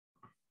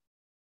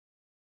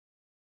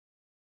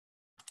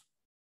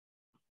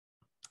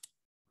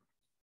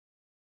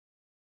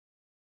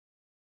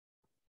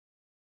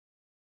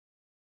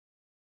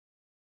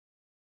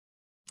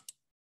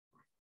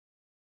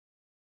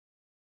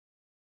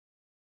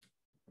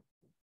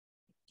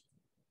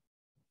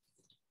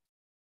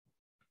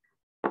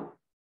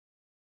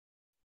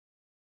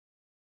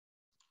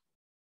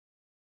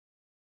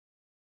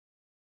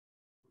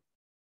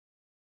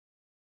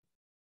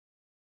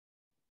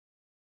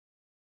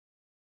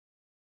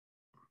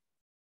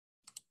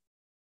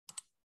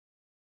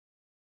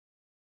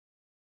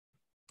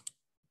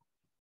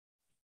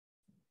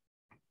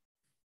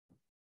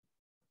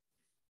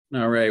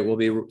All right, we'll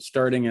be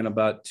starting in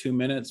about 2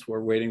 minutes.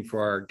 We're waiting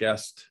for our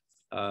guest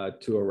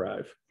to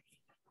arrive.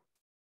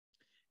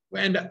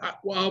 And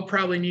I'll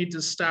probably need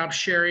to stop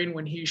sharing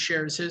when he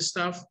shares his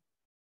stuff.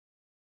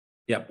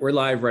 Yep, we're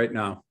live right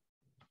now.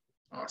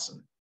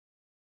 Awesome.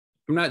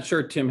 I'm not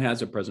sure Tim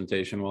has a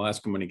presentation. We'll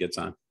ask him when he gets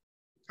on.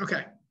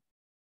 Okay.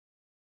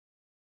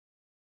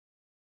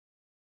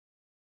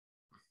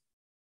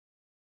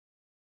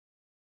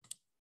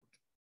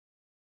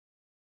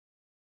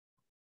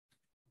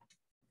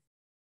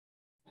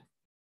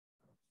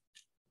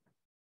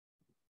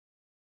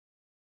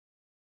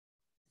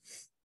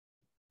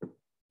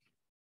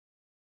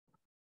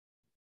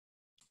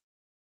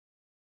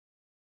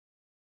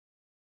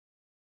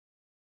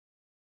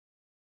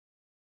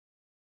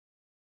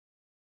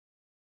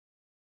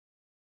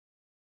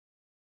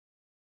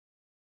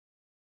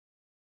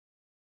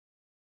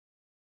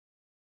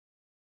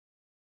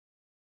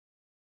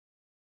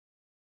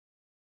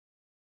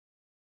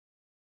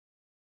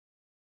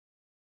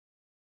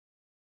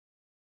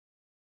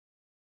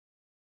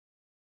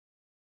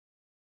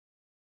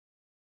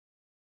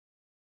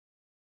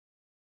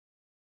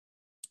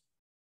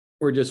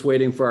 We're just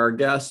waiting for our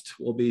guest.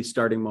 We'll be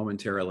starting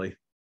momentarily.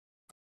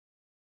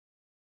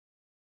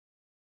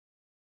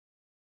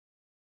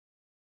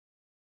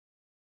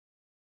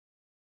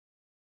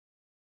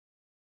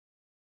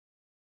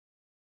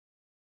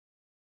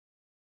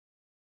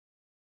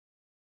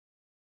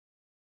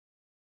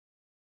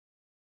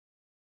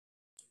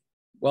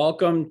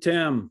 Welcome,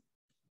 Tim.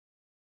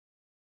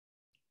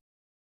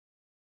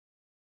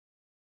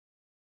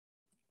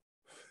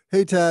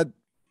 Hey, Ted.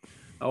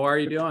 How are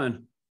you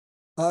doing?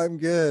 I'm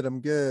good. I'm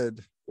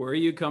good. Where are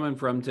you coming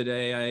from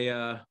today?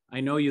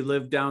 I know you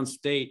live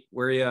downstate.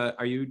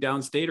 Are you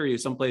downstate or are you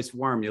someplace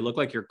warm? You look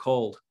like you're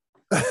cold.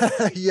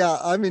 Yeah,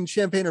 I'm in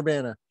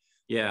Champaign-Urbana.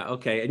 Yeah,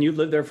 okay. And you've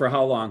lived there for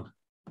how long?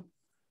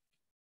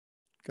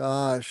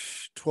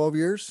 Gosh, 12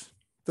 years,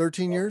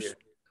 13 years.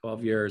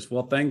 12 years.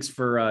 Well, thanks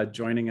for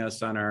joining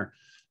us on our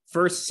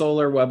first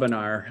solar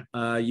webinar.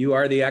 You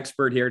are the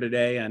expert here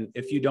today. And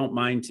if you don't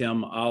mind,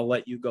 Tim, I'll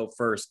let you go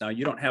first. Now,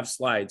 you don't have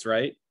slides,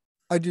 right?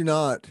 I do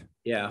not.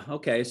 Yeah.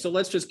 Okay. So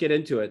let's just get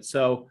into it.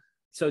 So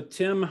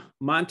Tim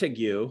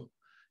Montague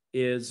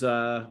is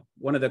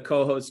one of the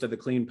co-hosts of the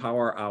Clean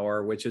Power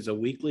Hour, which is a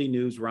weekly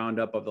news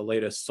roundup of the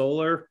latest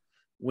solar,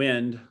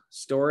 wind,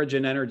 storage,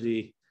 and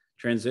energy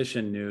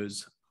transition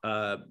news.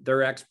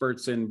 They're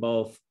experts in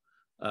both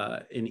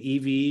in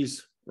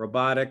EVs,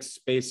 robotics,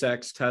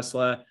 SpaceX,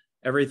 Tesla,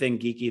 everything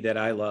geeky that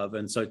I love.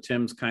 And so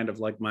Tim's kind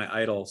of like my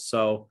idol.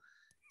 So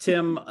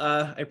Tim,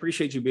 I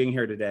appreciate you being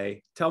here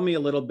today. Tell me a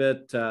little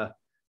bit,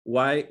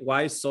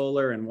 why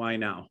solar and why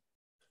now?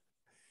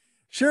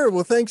 Sure.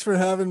 Well, thanks for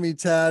having me,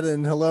 Ted.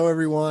 And hello,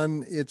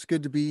 everyone. It's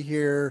good to be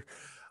here.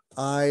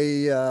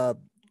 I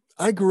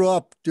grew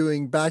up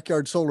doing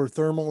backyard solar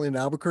thermal in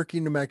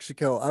Albuquerque, New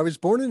Mexico. I was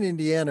born in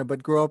Indiana,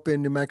 but grew up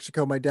in New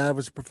Mexico. My dad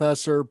was a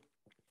professor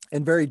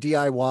and very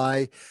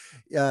DIY,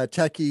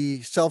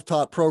 techie,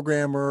 self-taught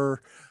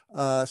programmer,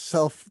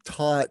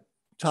 self-taught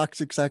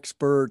toxics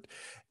expert.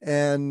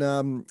 And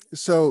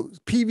so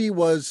PV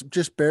was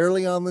just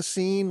barely on the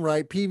scene,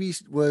 right?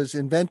 PV was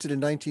invented in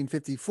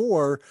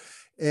 1954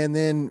 and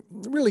then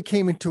really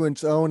came into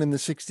its own in the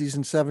 60s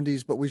and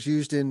 70s, but was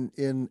used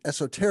in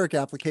esoteric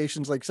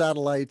applications like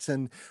satellites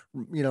and,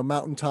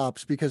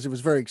 mountaintops because it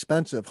was very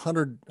expensive,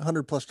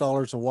 $100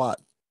 plus a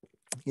watt.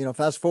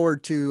 Fast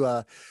forward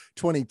to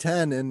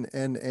 2010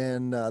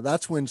 and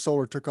that's when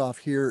solar took off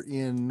here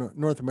in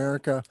North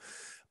America.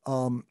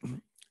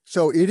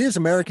 So it is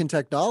American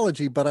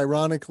technology, but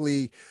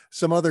ironically,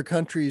 some other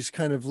countries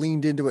kind of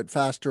leaned into it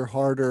faster,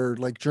 harder,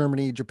 like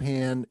Germany,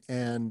 Japan,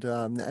 and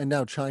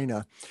now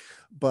China.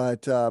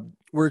 But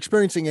we're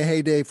experiencing a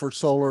heyday for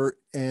solar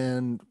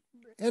and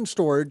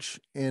storage,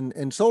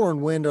 and solar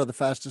and wind are the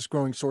fastest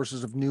growing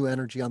sources of new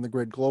energy on the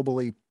grid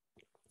globally.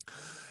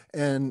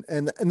 And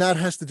that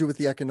has to do with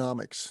the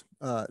economics.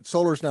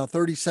 Solar is now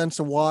 30 cents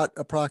a watt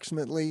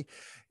approximately.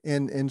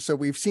 And so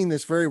we've seen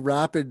this very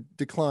rapid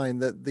decline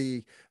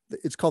that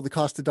it's called the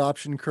cost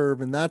adoption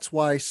curve. And that's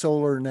why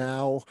solar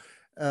now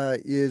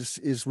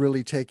is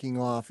really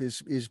taking off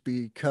is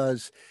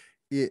because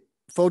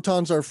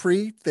photons are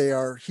free. They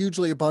are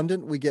hugely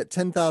abundant. We get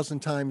 10,000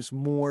 times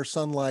more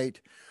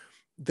sunlight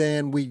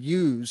than we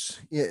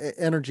use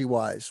energy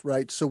wise,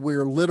 right? So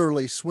we're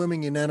literally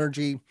swimming in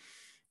energy.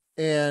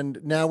 And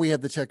now we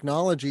have the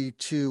technology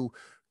to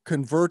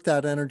convert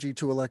that energy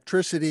to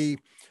electricity.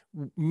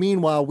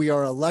 Meanwhile, we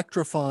are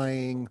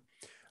electrifying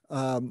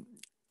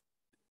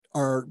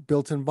our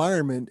built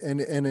environment.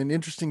 And an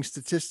interesting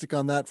statistic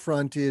on that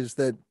front is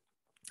that,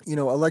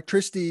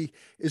 electricity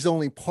is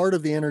only part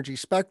of the energy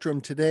spectrum.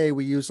 Today,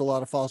 we use a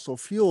lot of fossil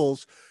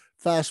fuels.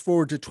 Fast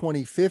forward to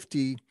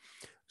 2050.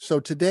 So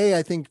today,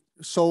 I think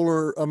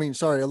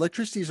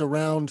electricity is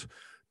around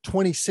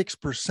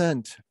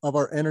 26% of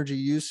our energy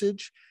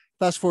usage.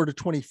 Fast forward to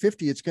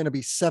 2050, it's going to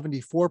be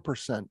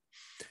 74%.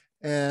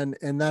 And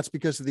that's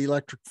because of the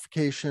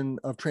electrification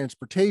of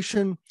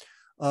transportation,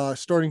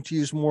 starting to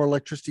use more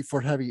electricity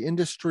for heavy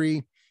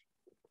industry.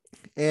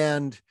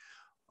 and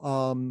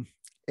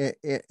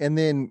and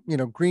then, you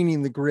know,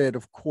 greening the grid,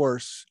 of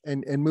course,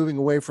 and moving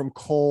away from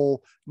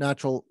coal,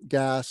 natural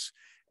gas,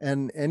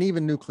 and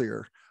even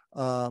nuclear.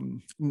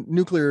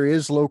 Nuclear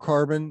is low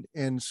carbon,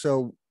 and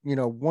so, you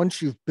know,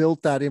 once you've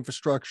built that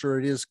infrastructure,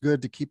 it is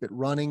good to keep it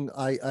running.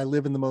 I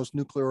live in the most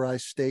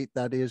nuclearized state,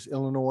 that is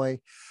Illinois,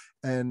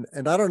 and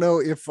I don't know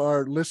if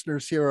our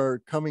listeners here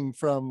are coming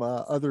from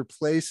other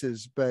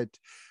places, but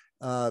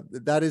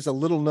that is a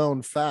little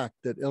known fact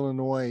that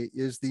Illinois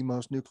is the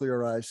most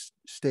nuclearized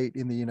state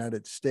in the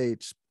United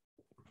States.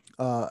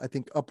 I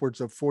think upwards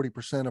of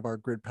 40% of our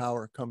grid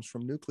power comes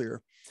from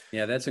nuclear.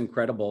 Yeah, that's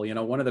incredible. You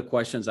know, one of the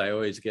questions I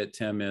always get,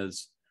 Tim,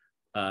 is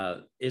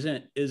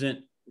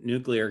isn't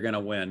nuclear going to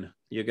win?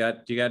 Do you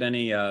got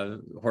any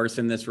horse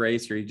in this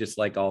race, or you just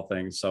like all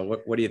things? So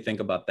what do you think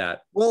about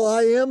that? Well,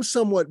 I am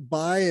somewhat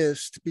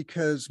biased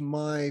because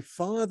my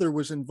father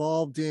was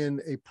involved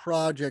in a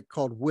project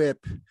called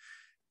WIP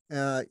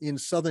in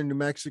southern New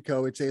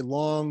Mexico. It's a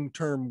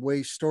long-term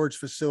waste storage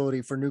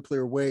facility for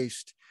nuclear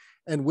waste.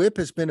 And WIP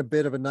has been a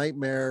bit of a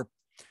nightmare.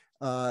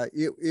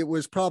 It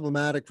was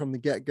problematic from the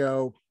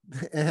get-go.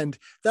 And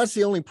that's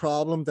the only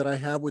problem that I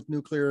have with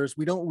nuclear is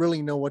we don't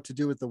really know what to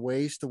do with the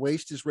waste. The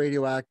waste is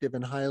radioactive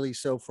and highly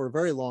so for a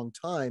very long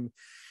time.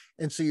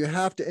 And so you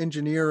have to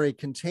engineer a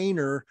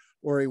container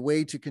or a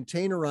way to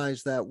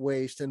containerize that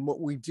waste. And what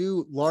we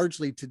do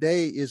largely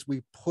today is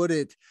we put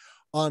it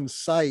on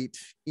site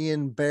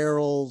in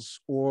barrels,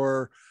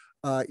 or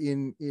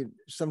in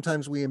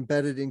sometimes we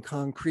embed it in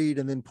concrete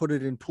and then put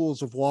it in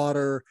pools of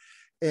water.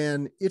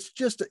 And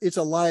it's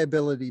a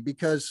liability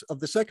because of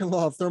the second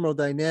law of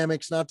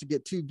thermodynamics, not to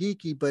get too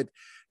geeky, but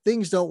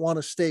things don't want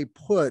to stay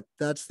put.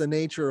 That's the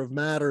nature of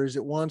matter, is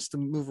it wants to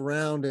move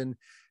around.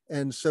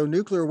 And so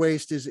nuclear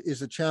waste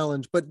is a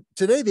challenge. But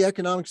today the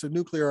economics of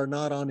nuclear are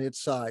not on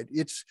its side.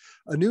 It's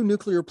a new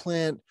nuclear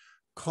plant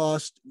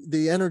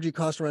the energy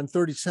cost around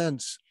 30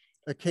 cents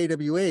a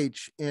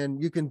kWh,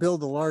 and you can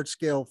build a large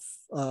scale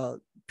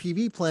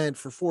PV plant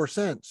for 4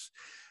 cents.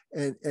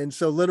 And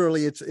so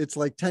literally it's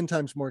like 10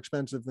 times more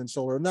expensive than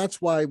solar. And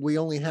that's why we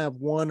only have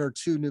 1 or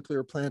 2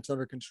 nuclear plants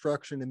under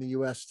construction in the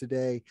US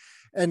today.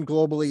 And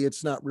globally,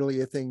 it's not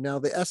really a thing. Now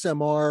the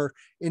SMR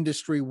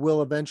industry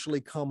will eventually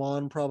come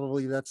on,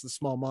 probably. That's the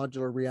small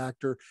modular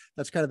reactor.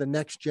 That's kind of the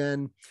next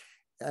gen.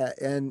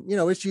 And, you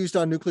know, it's used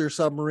on nuclear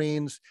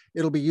submarines.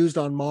 It'll be used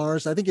on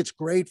Mars. I think it's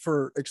great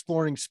for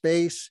exploring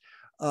space.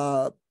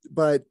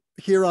 But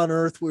here on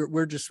Earth,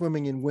 we're just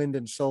swimming in wind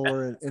and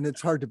solar, and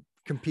it's hard to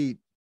compete.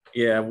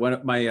 Yeah, one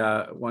of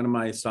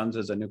my sons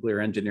is a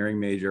nuclear engineering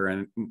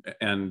major,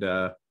 and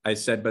I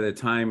said by the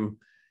time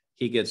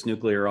he gets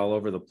nuclear all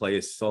over the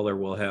place, solar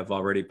will have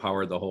already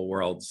powered the whole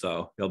world.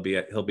 So he'll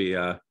be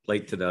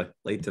late to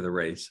the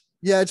race.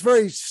 Yeah, it's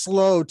very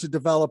slow to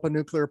develop a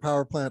nuclear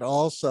power plant.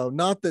 Also,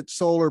 not that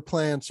solar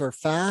plants are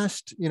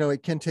fast. You know,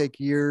 it can take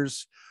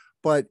years.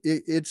 But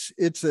it's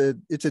a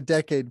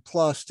decade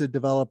plus to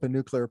develop a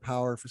nuclear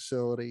power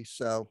facility.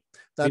 So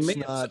that's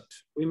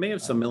we may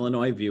have some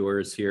Illinois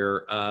viewers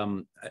here.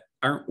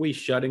 Aren't we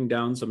shutting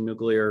down some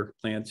nuclear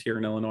plants here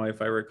in Illinois,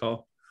 if I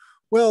recall?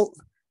 Well,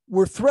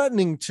 we're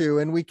threatening to,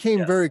 and we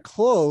came very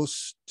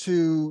close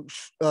to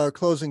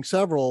closing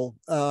several,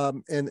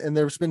 and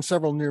there's been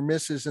several near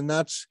misses, and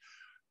that's,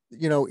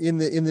 you know, in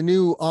the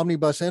new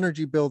omnibus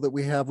energy bill that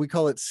we have, we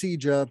call it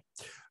CEJA.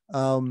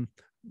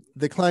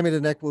 The Climate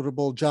and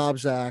Equitable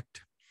Jobs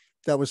Act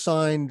that was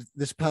signed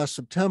this past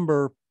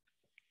September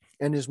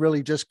and is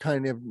really just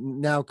kind of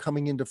now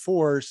coming into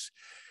force,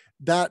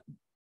 that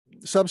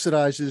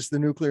subsidizes the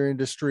nuclear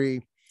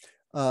industry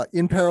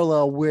in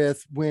parallel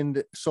with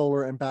wind,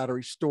 solar, and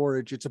battery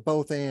storage. It's a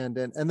both and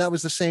that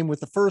was the same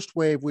with the first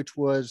wave, which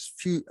was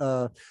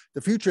the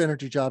Future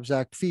Energy Jobs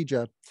Act,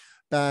 FEJA,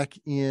 back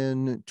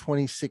in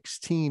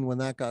 2016 when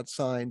that got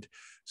signed.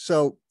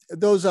 So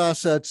those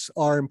assets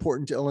are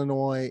important to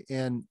Illinois,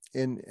 and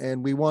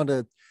we want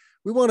to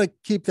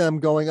keep them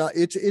going.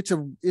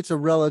 It's a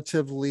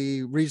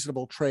relatively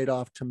reasonable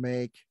trade-off to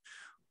make,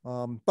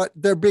 but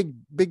they're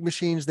big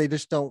machines. They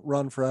just don't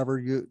run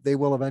forever. They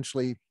will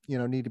eventually, you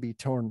know, need to be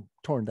torn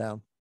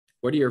down.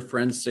 What do your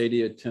friends say to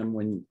you, Tim,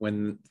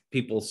 when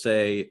people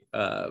say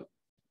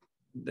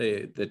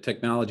the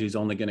technology is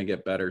only going to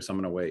get better, so I'm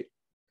going to wait?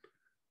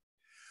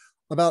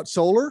 About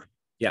solar?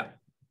 Yeah.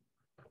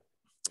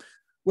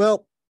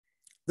 Well,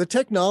 the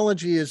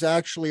technology is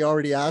actually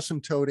already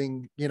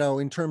asymptoting, you know,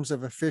 in terms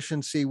of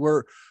efficiency.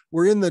 We're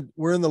in the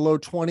low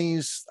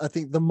 20s. I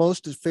think the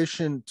most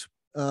efficient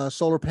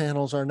solar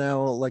panels are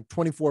now like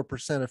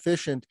 24%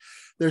 efficient.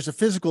 There's a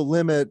physical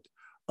limit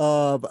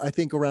of, I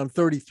think, around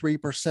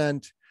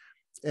 33%.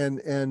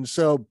 And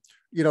so,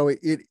 you know,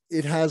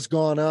 it has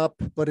gone up,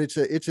 but it's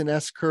an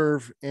S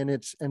curve, and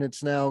it's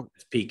now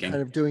peaking,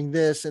 kind of doing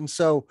this. And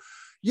so,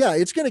 yeah,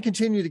 it's going to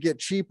continue to get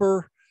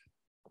cheaper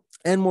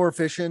and more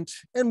efficient,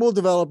 and we'll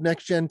develop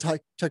next gen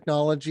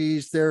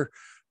technologies. The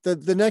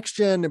next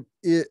gen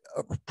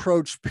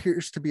approach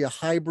appears to be a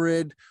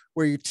hybrid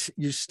where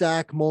you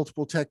stack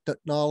multiple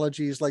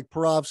technologies like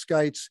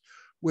perovskites,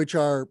 which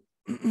are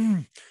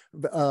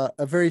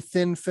a very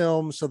thin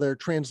film, so they're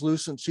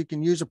translucent. So you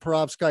can use a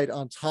perovskite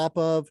on top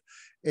of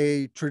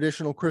a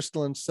traditional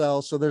crystalline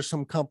cell. So there's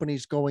some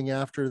companies going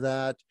after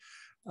that.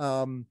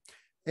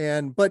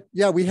 But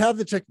yeah, we have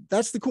the tech.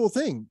 That's the cool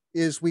thing,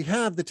 is we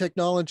have the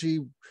technology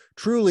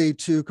truly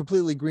to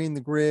completely green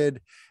the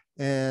grid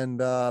and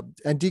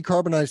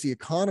decarbonize the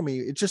economy.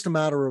 It's just a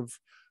matter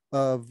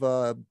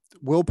of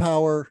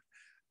willpower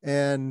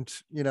and,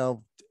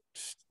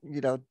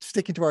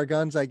 sticking to our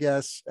guns, I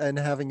guess, and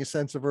having a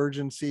sense of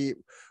urgency.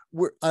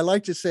 I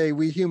like to say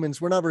we humans,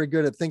 we're not very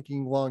good at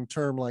thinking long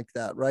term like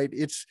that, right?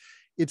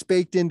 It's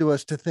baked into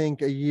us to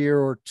think a year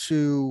or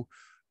two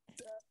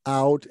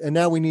out, and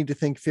now we need to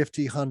think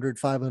 50, 100,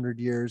 500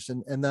 years,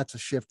 and that's a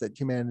shift that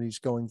humanity's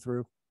going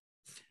through.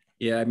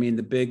 Yeah, I mean,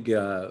 the big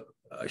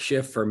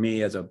shift for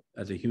me as a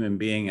human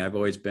being, I've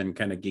always been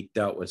kind of geeked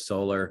out with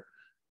solar,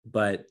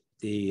 but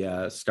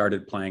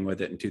started playing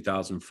with it in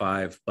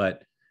 2005.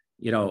 But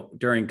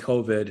during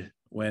COVID,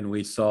 when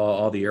we saw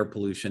all the air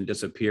pollution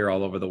disappear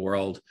all over the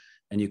world,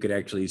 and you could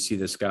actually see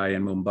the sky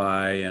in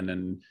Mumbai and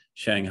in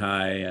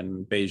Shanghai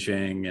and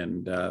Beijing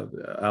and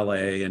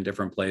LA and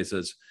different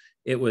places,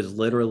 it was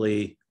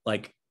literally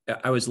like,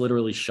 I was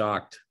literally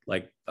shocked,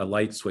 like a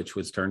light switch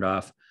was turned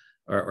off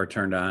or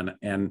turned on.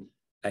 And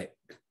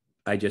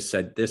I just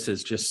said, this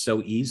is just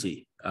so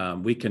easy.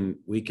 We can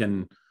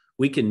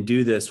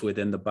do this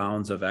within the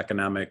bounds of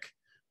economic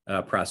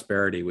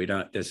prosperity.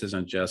 This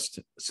isn't just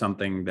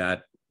something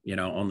that,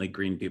 only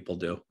green people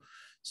do.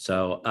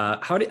 So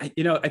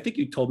I think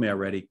you told me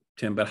already,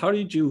 Tim, but how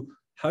did you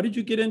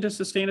get into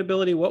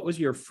sustainability? What was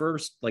your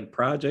first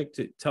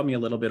project? Tell me a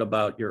little bit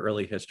about your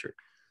early history.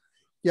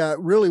 Yeah, it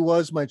really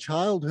was my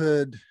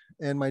childhood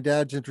and my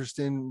dad's interest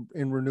in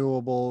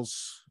renewables.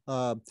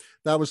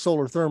 That was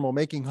solar thermal,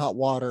 making hot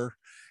water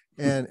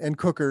and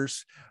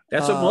cookers.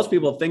 That's what most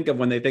people think of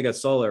when they think of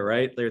solar,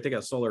 right? They think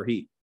of solar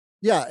heat.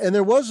 Yeah, and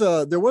there was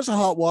a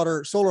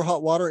solar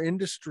hot water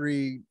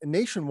industry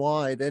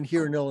nationwide and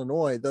here in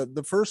Illinois.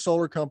 The first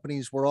solar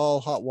companies were all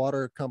hot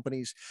water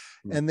companies,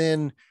 and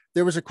then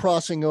there was a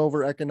crossing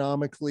over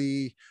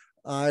economically.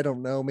 I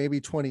don't know, maybe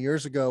 20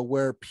 years ago,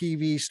 where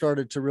PV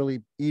started to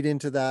really eat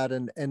into that,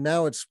 and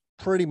now it's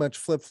pretty much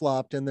flip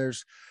flopped. And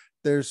there's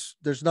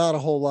not a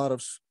whole lot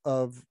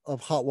of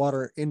hot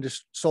water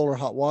solar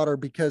hot water,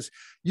 because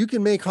you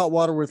can make hot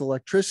water with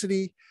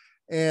electricity.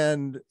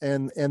 And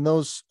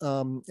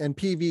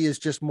PV is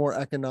just more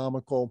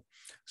economical.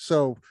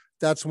 So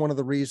that's one of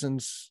the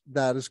reasons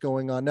that is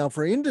going on. Now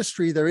for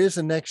industry, there is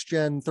a next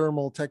gen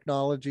thermal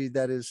technology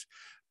that is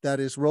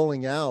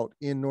rolling out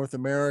in North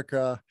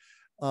America.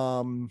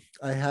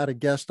 I had a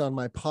guest on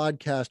my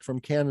podcast from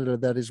Canada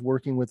that is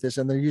working with this,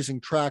 and they're using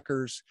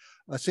trackers,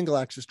 a single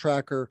axis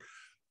tracker,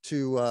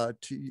 to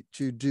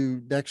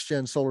do next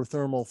gen solar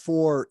thermal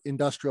for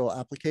industrial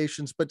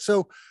applications. But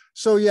so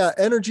yeah,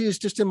 energy is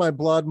just in my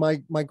blood.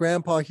 My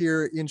grandpa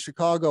here in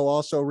Chicago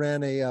also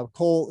ran a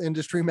coal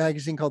industry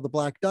magazine called The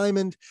Black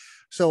Diamond.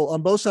 So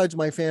on both sides of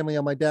my family,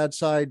 on my dad's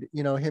side,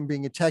 him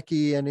being a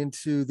techie and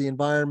into the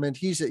environment,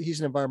 he's an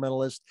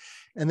environmentalist.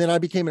 And then I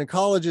became an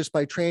ecologist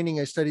by training.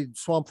 I studied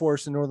swamp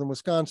forests in northern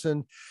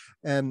Wisconsin.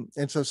 And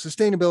so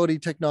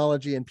sustainability,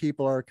 technology, and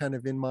people are kind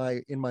of in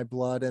my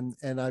blood.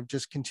 And I've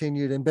just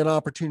continued and been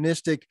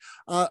opportunistic.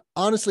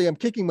 Honestly, I'm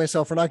kicking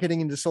myself for not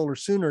getting into solar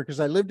sooner, because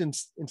I lived in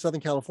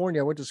Southern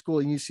California. I went to school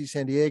at UC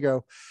San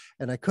Diego,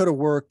 and I could have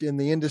worked in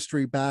the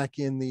industry back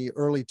in the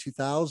early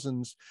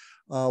 2000s.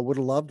 Would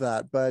have loved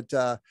that. But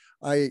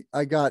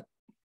I got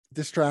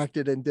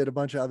distracted and did a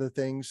bunch of other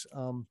things.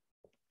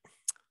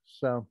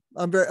 So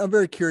I'm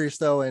very curious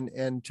though,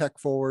 and tech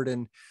forward,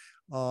 and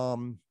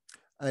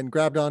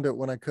grabbed onto it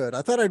when I could.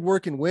 I thought I'd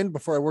work in wind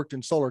before I worked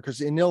in solar,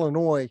 because in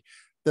Illinois,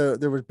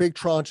 there was big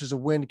tranches of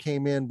wind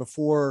came in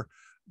before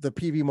the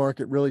PV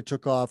market really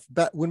took off.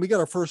 But when we got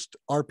our first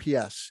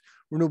RPS,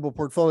 renewable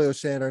portfolio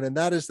standard, and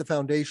that is the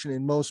foundation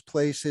in most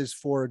places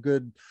for a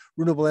good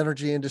renewable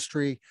energy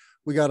industry.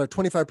 We got a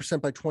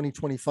 25% by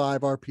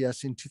 2025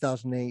 RPS in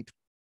 2008.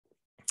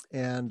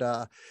 And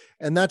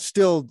that's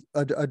still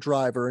a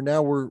driver. And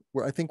now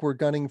I think we're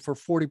gunning for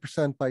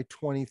 40% by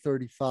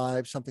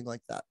 2035, something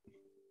like that.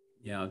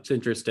 Yeah, it's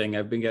interesting.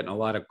 I've been getting a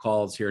lot of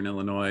calls here in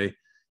Illinois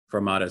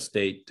from out of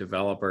state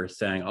developers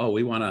saying, oh,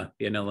 we want to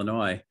be in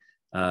Illinois.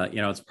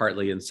 It's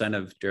partly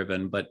incentive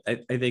driven, but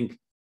I think,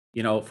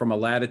 from a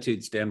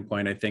latitude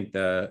standpoint, I think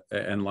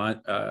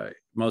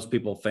most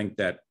people think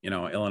that,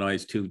 Illinois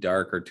is too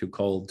dark or too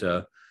cold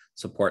to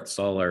support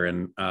solar.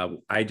 And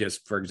I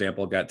just, for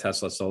example, got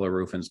Tesla solar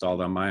roof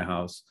installed on my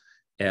house,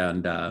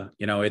 and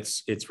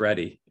it's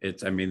ready.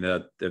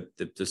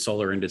 The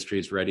solar industry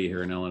is ready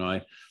here in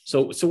Illinois.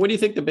 So what do you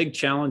think the big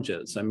challenge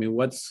is? I mean,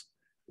 what's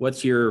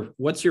your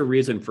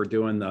reason for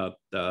doing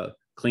the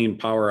Clean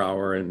Power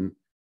Hour, and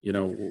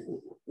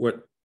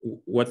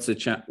what's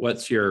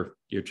your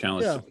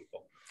challenge to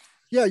people?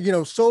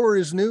 Yeah, solar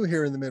is new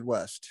here in the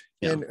Midwest.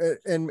 Yeah.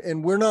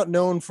 And we're not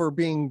known for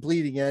being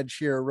bleeding edge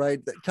here,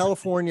 right?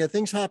 California,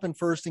 things happen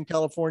first in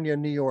California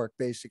and New York,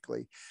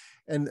 basically.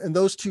 And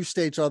those two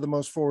states are the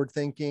most forward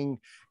thinking.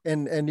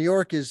 And New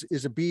York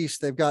is a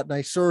beast. They've got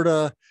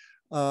NYSERDA.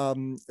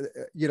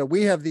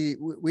 We have the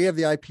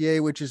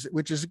IPA,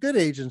 which is a good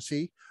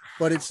agency,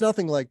 but it's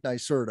nothing like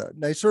NYSERDA.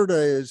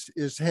 NYSERDA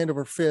is hand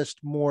over fist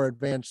more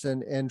advanced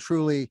and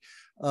truly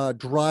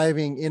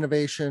driving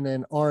innovation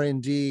and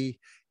R&D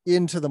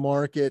into the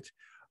market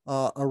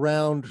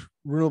around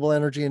renewable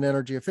energy and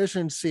energy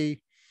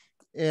efficiency.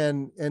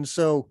 And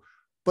so,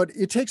 but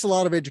it takes a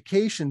lot of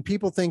education.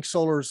 People think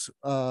solar's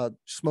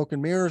smoke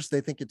and mirrors.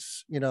 They think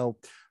it's,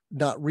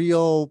 not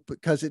real,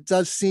 because it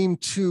does seem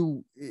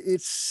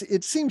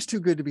it seems too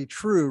good to be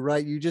true,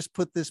 right? You just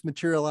put this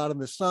material out in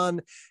the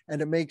sun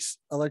and it makes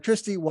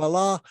electricity,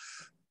 voila.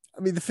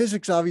 I mean, the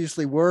physics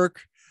obviously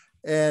work,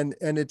 and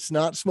it's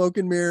not smoke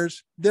and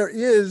mirrors. There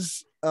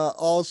is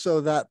also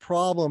that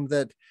problem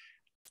that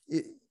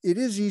it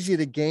is easy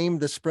to game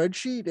the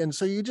spreadsheet. And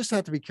so you just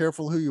have to be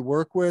careful who you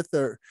work with.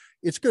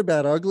 It's good,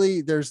 bad,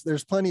 ugly.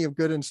 There's plenty of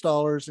good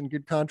installers and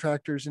good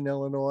contractors in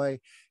Illinois,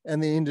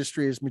 and the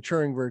industry is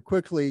maturing very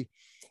quickly.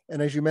 And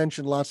as you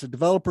mentioned, lots of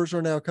developers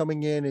are now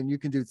coming in, and you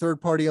can do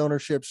third-party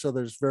ownership. So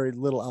there's very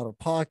little out of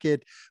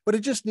pocket, but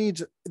it just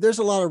there's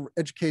a lot of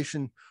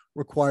education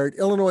required.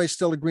 Illinois is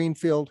still a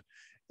greenfield,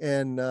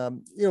 and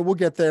we'll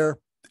get there.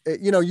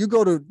 You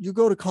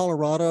go to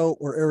Colorado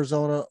or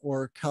Arizona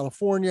or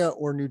California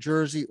or New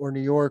Jersey or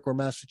New York or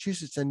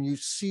Massachusetts, and you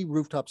see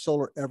rooftop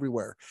solar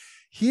everywhere.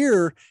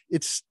 Here,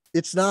 it's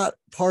not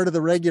part of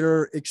the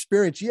regular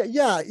experience.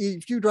 Yeah.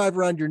 If you drive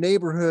around your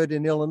neighborhood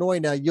in Illinois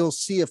now, you'll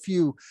see a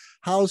few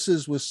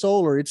houses with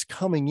solar. It's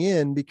coming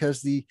in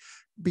because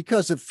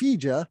of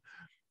FEJA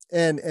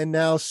and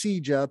now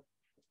CEJA,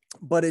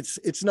 but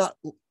it's not.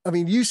 I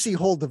mean, you see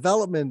whole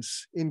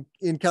developments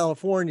in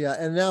California,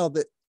 and now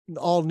that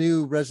all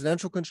new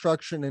residential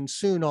construction and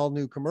soon all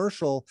new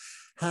commercial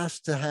has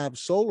to have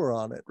solar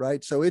on it,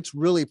 right? So it's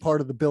really part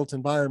of the built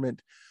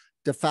environment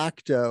de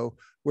facto,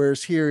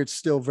 whereas here it's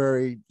still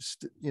very,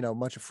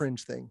 much a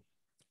fringe thing.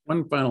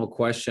 One final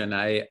question.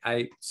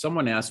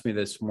 Someone asked me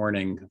this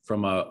morning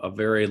from a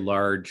very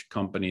large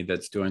company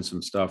that's doing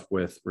some stuff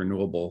with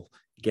renewable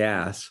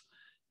gas.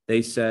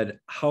 They said,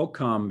 how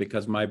come,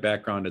 because my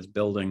background is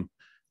building,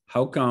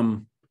 how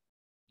come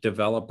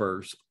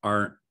developers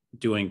aren't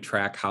doing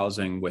track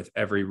housing with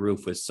every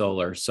roof with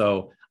solar?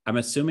 So I'm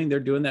assuming they're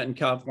doing that in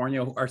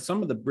California. Are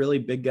some of the really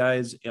big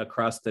guys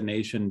across the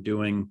nation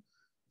doing,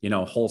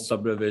 whole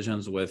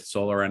subdivisions with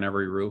solar on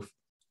every roof?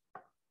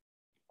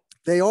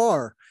 They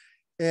are.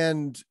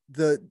 And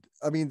the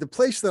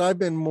place that I've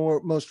been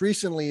most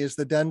recently is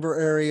the Denver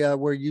area,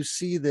 where you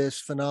see this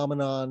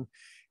phenomenon,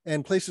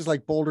 and places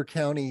like Boulder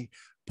County,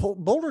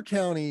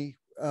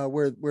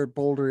 where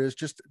Boulder is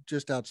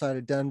just outside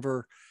of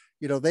Denver.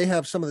 They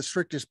have some of the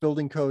strictest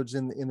building codes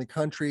in the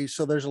country.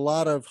 So there's a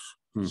lot of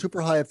super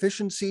high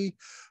efficiency.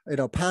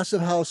 Passive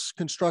house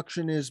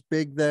construction is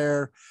big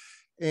there.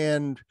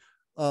 And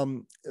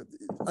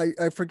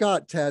I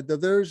forgot, Tad,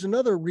 that there's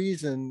another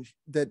reason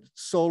that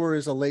solar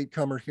is a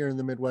latecomer here in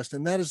the Midwest,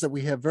 and that is that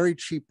we have very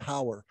cheap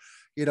power.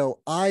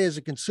 I, as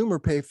a consumer,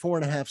 pay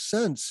 4.5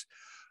 cents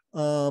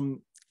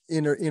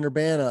in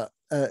Urbana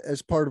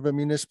as part of a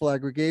municipal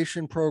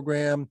aggregation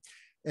program.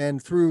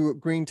 And through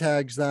green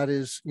tags, that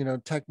is,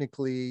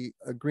 technically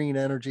a green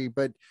energy.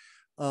 But,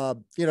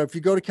 if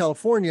you go to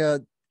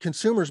California,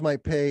 consumers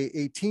might pay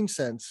 18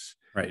 cents,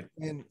 right,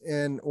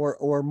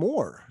 or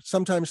more,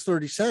 sometimes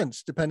 30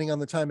 cents, depending on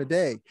the time of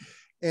day.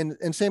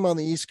 And same on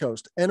the East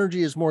Coast.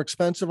 Energy is more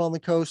expensive on the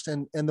coast,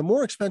 and the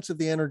more expensive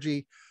the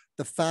energy,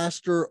 the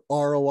faster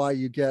ROI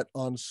you get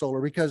on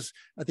solar, because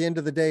at the end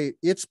of the day,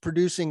 it's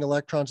producing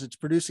electrons, it's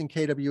producing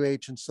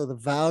kWh, and so the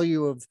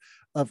value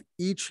of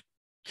each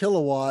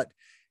kilowatt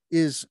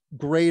is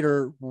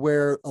greater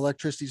where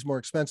electricity is more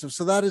expensive.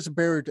 So that is a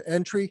barrier to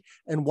entry,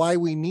 and why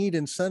we need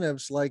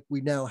incentives like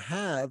we now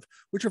have,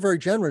 which are very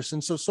generous.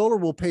 And so solar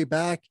will pay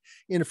back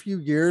in a few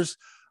years,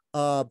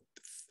 3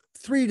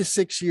 to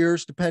 6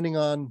 years, depending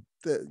on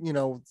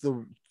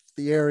the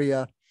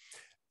area.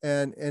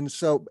 And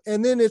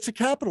then it's a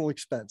capital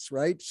expense,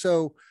 right?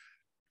 So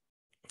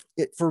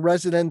for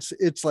residents,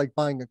 it's like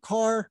buying a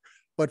car,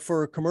 but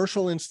for a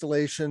commercial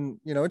installation,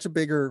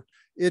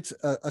 it's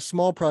a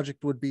small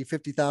project would be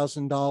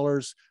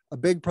 $50,000. A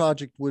big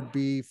project would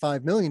be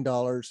 $5 million.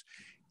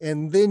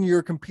 And then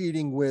you're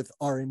competing with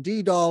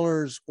R&D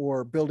dollars,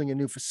 or building a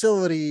new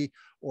facility,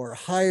 or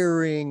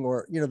hiring,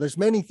 or, there's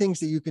many things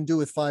that you can do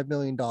with $5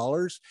 million.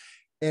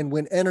 And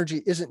when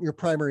energy isn't your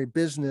primary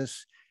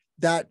business,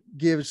 that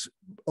gives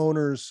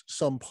owners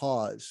some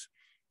pause.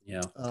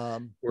 Yeah.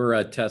 We're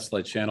a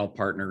Tesla channel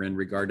partner in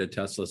regard to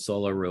Tesla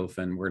Solar Roof,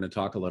 and we're going to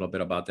talk a little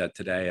bit about that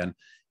today. And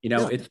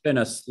it's been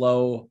a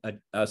slow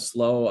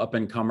up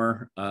and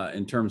comer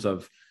in terms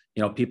of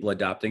people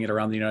adopting it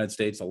around the United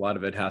States. A lot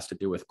of it has to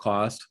do with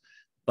cost,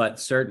 but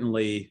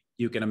certainly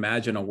you can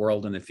imagine a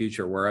world in the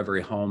future where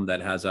every home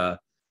that has a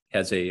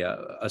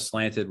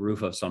slanted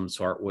roof of some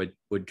sort would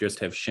just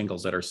have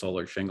shingles that are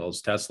solar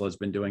shingles. Tesla has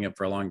been doing it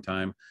for a long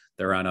time.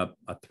 They're on a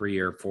 3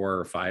 or 4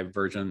 or 5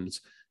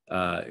 versions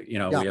We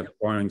have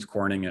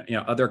Corning,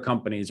 other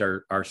companies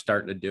are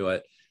starting to do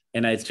it.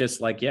 And it's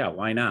just like, yeah,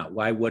 why not?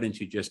 Why wouldn't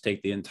you just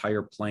take the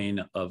entire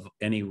plane of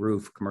any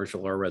roof,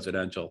 commercial or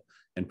residential,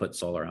 and put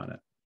solar on it?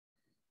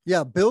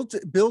 Yeah,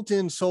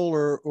 built-in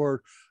solar,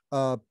 or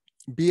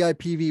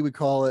BIPV, we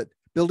call it,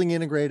 building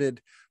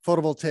integrated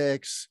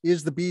photovoltaics,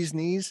 is the bee's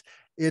knees.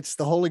 It's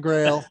the holy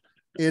grail.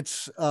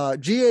 It's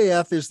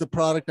GAF is the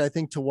product, I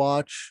think, to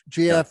watch.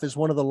 GAF is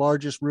one of the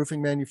largest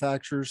roofing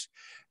manufacturers.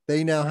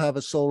 They now have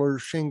a solar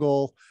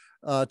shingle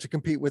to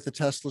compete with the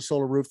Tesla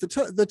solar roof.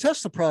 The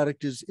Tesla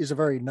product is a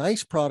very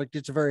nice product.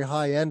 It's a very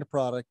high end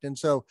product. And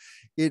so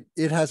it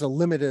has a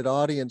limited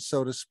audience,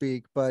 so to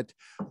speak, but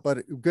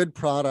good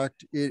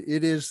product.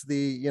 It is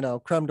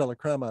the, creme de la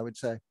creme, I would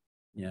say.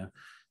 Yeah.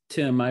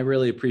 Tim, I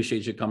really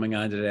appreciate you coming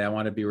on today. I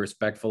want to be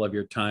respectful of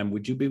your time.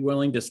 Would you be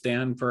willing to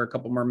stand for a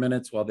couple more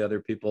minutes while the other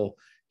people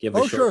give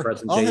a short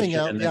presentation? I'll hang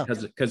out, and then,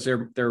 because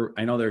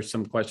I know there's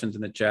some questions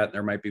in the chat, and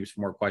there might be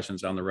some more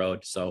questions down the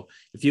road. So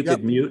if you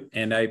could mute,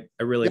 and I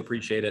really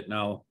appreciate it.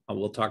 Now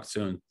we'll talk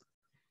soon.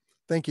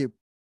 Thank you.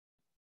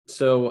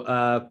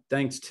 So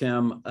thanks,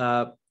 Tim.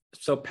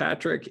 So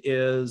Patrick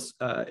is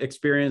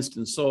experienced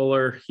in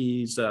solar.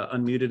 He's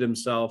unmuted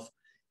himself.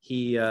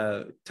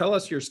 Tell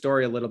us your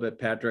story a little bit,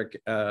 Patrick,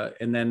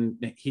 and then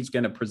he's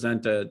going to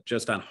present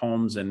just on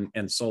homes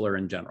and solar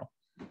in general.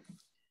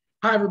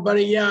 Hi,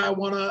 everybody. Yeah, I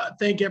want to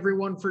thank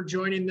everyone for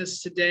joining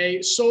this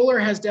today. Solar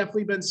has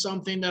definitely been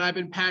something that I've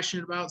been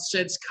passionate about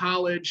since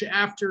college.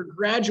 After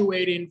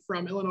graduating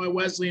from Illinois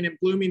Wesleyan in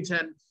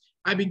Bloomington,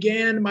 I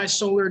began my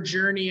solar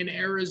journey in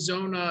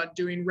Arizona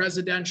doing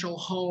residential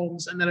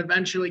homes, and then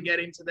eventually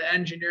getting to the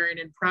engineering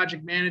and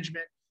project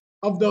management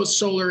of those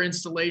solar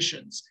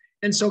installations.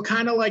 And so,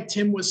 kind of like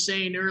Tim was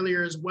saying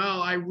earlier as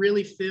well, I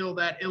really feel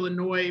that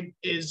Illinois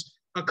is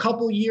a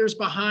couple years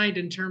behind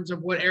in terms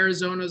of what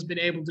Arizona has been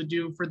able to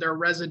do for their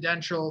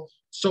residential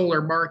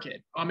solar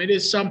market. It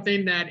is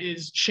something that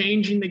is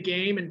changing the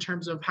game in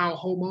terms of how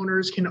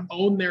homeowners can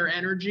own their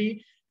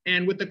energy.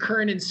 And with the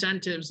current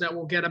incentives that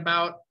we'll get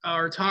about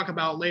or talk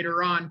about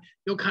later on,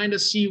 you'll kind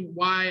of see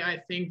why I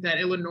think that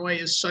Illinois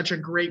is such a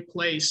great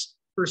place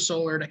for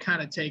solar to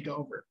kind of take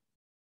over.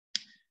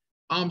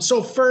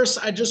 So first,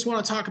 I just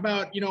want to talk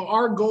about,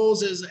 our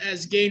goals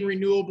as Gain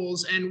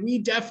Renewables. And we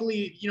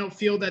definitely,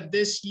 feel that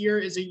this year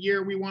is a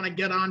year we want to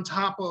get on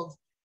top of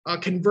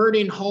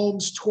converting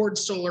homes towards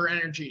solar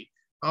energy.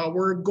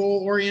 We're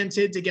goal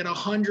oriented to get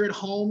 100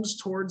 homes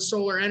towards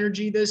solar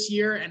energy this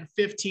year and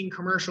 15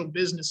 commercial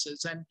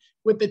businesses. And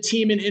with the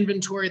team and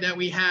inventory that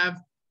we have,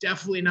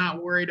 definitely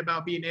not worried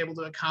about being able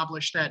to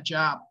accomplish that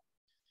job.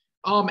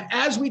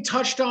 As we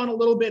touched on a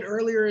little bit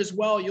earlier as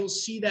well, you'll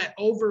see that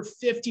over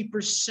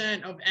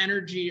 50% of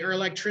energy or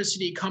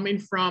electricity coming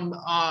from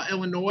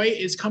Illinois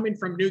is coming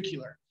from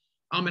nuclear.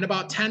 And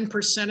about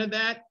 10% of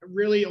that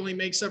really only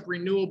makes up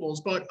renewables.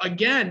 But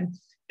again,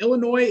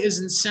 Illinois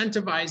is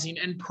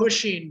incentivizing and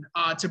pushing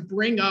to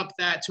bring up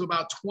that to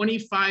about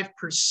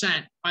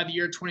 25% by the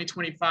year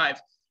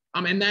 2025.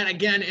 And that,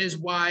 again, is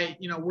why,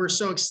 we're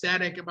so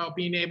ecstatic about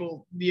being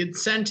able, the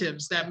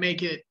incentives that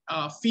make it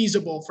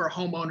feasible for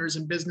homeowners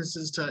and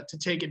businesses to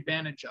take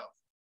advantage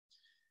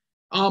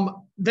of.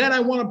 Then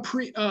I want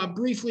to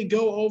briefly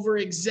go over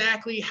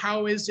exactly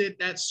how is it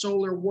that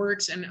solar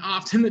works. And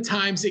often the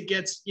times it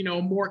gets,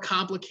 more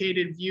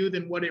complicated view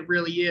than what it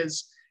really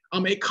is.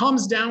 It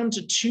comes down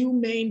to two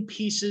main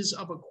pieces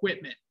of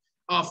equipment.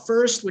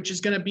 First, which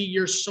is going to be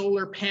your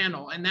solar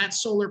panel. And that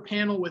solar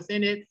panel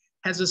within it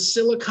has a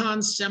silicon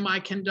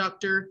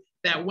semiconductor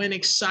that, when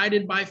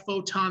excited by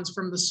photons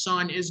from the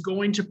sun, is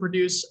going to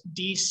produce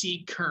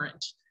DC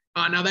current.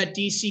 Now that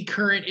DC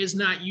current is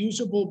not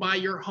usable by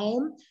your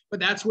home,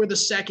 but that's where the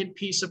second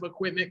piece of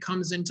equipment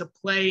comes into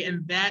play,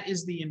 and that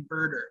is the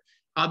inverter.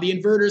 The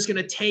inverter is going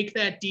to take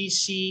that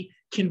DC,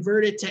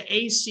 convert it to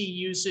AC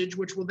usage,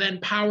 which will then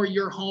power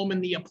your home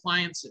and the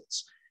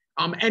appliances.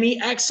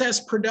 Any excess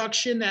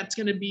production that's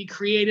going to be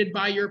created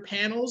by your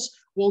panels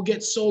will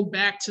get sold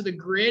back to the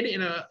grid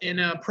in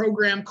a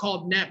program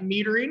called net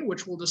metering,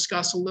 which we'll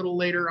discuss a little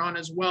later on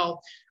as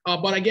well.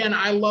 But again,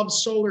 I love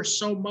solar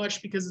so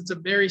much because it's a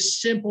very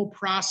simple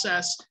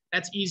process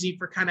that's easy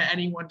for kind of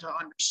anyone to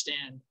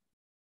understand.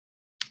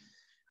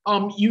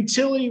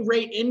 Utility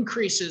rate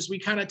increases, we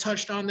kind of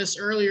touched on this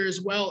earlier as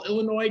well.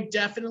 Illinois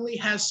definitely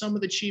has some of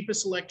the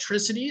cheapest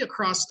electricity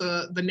across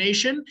the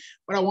nation,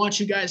 but I want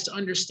you guys to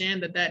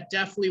understand that that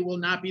definitely will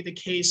not be the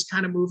case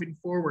kind of moving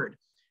forward.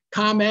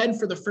 ComEd,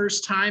 for the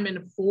first time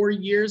in 4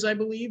 years, I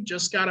believe,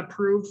 just got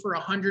approved for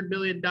 $100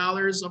 million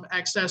of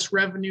excess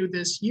revenue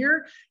this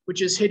year,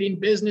 which is hitting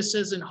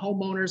businesses and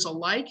homeowners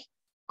alike.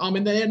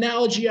 And the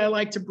analogy I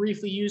like to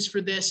briefly use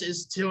for this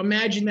is to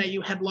imagine that you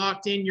had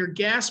locked in your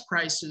gas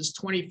prices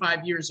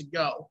 25 years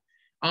ago.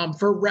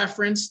 For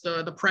reference,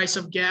 the price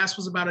of gas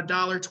was about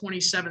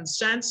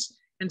 $1.27.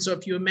 And so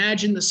if you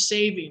imagine the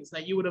savings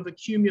that you would have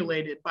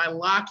accumulated by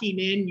locking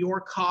in your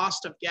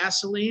cost of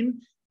gasoline,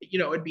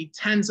 it'd be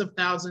tens of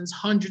thousands,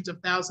 hundreds of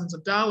thousands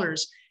of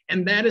dollars.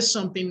 And that is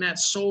something that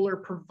solar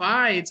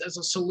provides as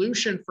a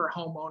solution for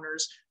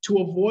homeowners to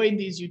avoid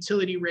these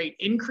utility rate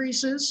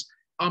increases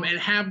and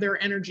have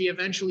their energy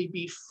eventually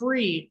be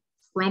free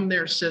from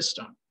their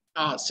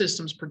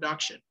system's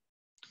production.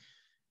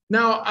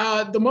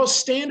 Now, the most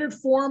standard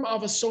form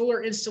of a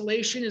solar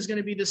installation is going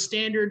to be the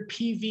standard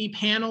PV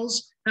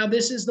panels. Now,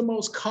 this is the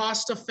most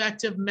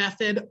cost-effective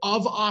method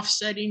of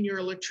offsetting your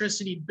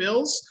electricity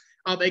bills.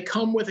 They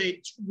come with a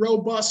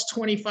robust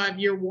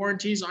 25-year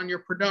warranties on your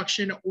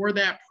production or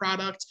that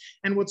product.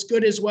 And what's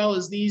good as well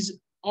is these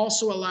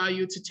also allow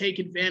you to take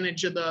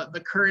advantage of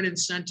the current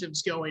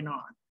incentives going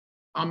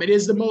on. It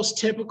is the most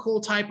typical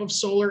type of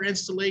solar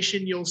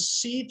installation you'll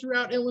see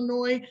throughout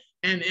Illinois,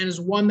 and is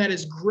one that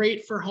is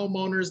great for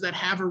homeowners that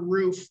have a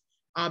roof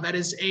that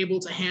is able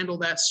to handle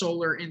that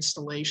solar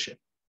installation.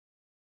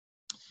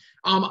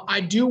 I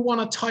do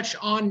want to touch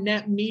on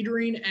net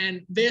metering,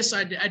 and this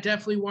I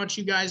definitely want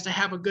you guys to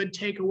have a good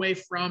takeaway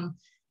from.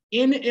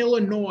 In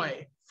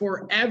Illinois,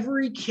 for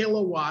every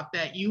kilowatt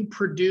that you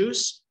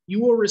produce,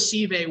 you will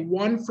receive a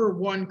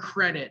 1-for-1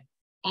 credit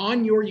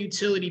on your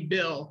utility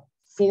bill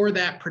for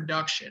that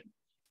production.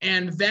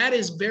 And that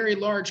is very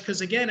large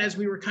because, again, as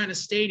we were kind of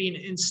stating,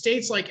 in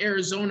states like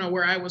Arizona,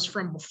 where I was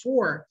from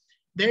before,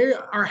 they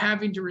are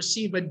having to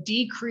receive a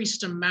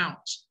decreased amount.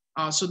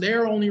 So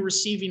they're only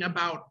receiving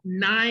about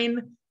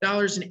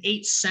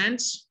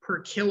 $9.08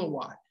 per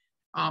kilowatt.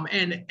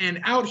 And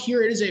out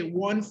here, it is a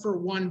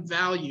 1-for-1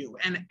 value.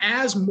 And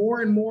as more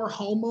and more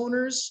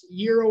homeowners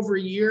year over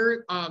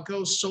year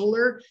go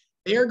solar,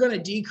 they're going to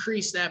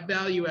decrease that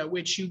value at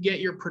which you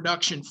get your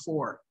production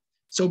for.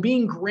 So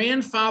being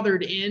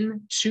grandfathered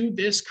in to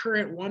this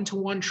current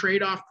 1-to-1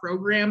 trade-off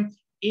program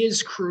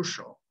is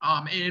crucial,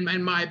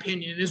 in my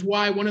opinion. It is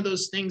why one of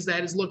those things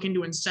that is looking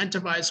to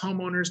incentivize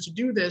homeowners to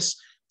do this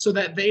so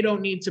that they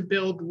don't need to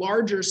build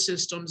larger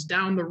systems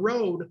down the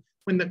road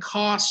when the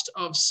cost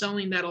of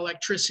selling that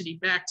electricity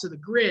back to the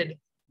grid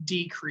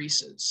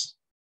decreases.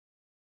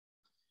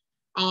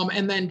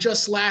 And then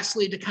just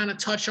lastly, to kind of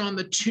touch on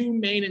the two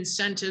main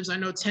incentives, I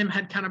know Tim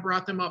had kind of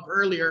brought them up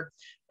earlier.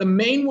 The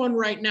main one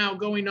right now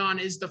going on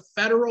is the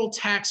federal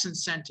tax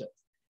incentive.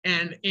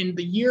 And in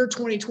the year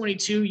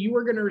 2022, you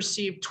are going to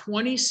receive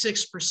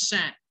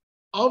 26%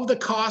 of the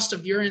cost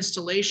of your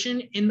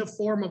installation in the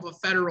form of a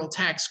federal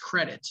tax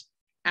credit.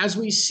 As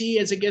we see,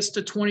 as it gets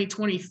to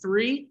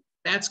 2023,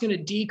 that's going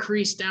to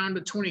decrease down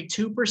to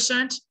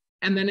 22%.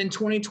 And then in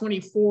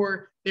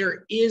 2024,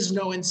 there is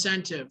no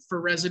incentive for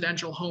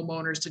residential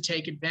homeowners to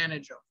take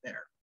advantage of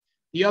there.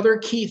 The other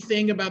key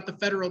thing about the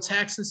federal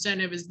tax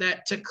incentive is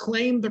that to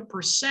claim the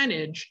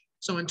percentage,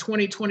 so in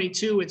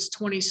 2022, it's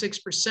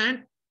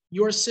 26%,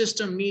 your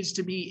system needs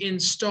to be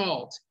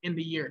installed in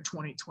the year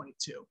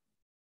 2022.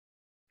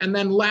 And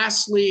then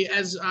lastly,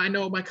 as I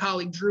know my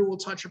colleague Drew will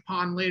touch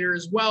upon later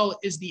as well,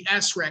 is the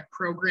SREC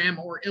program,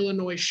 or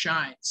Illinois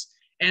Shines.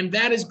 And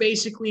that is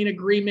basically an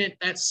agreement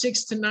that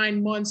 6 to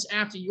 9 months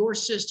after your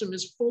system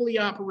is fully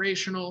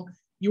operational,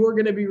 you are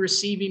going to be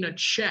receiving a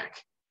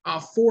check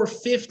for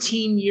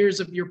 15 years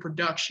of your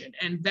production.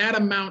 And that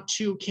amount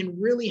too can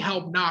really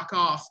help knock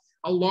off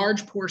a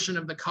large portion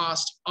of the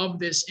cost of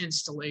this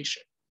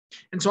installation.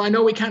 And so I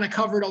know we kind of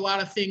covered a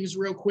lot of things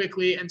real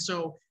quickly. And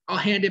so I'll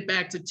hand it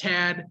back to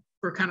Tad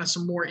for kind of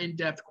some more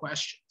in-depth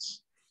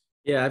questions.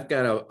 Yeah, I've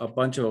got a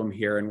bunch of them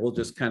here, and we'll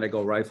just kind of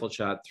go rifle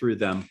shot through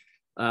them.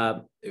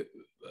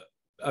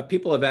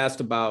 People have asked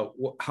about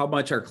how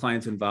much are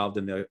clients involved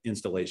in the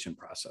installation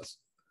process?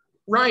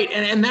 Right.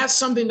 And that's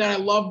something that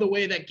I love the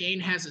way that Gain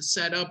has it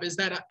set up, is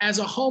that as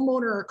a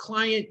homeowner or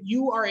client,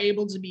 you are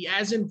able to be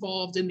as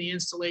involved in the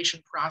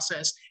installation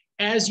process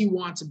as you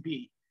want to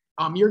be.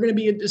 You're going to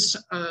be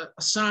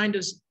assigned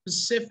a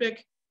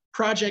specific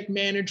project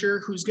manager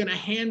who's going to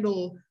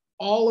handle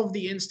all of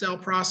the install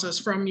process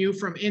from you,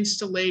 from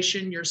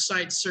installation, your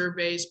site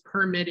surveys,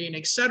 permitting,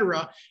 et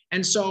cetera.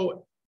 And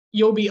so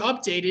you'll be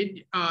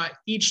updated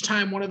each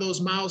time one of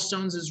those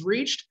milestones is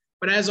reached.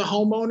 But as a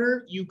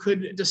homeowner, you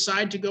could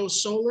decide to go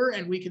solar,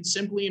 and we could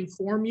simply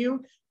inform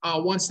you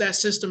once that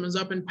system is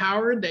up and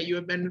powered that you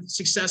have been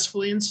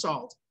successfully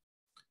installed.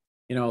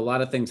 You know, a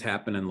lot of things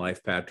happen in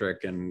life,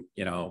 Patrick, and,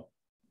 you know,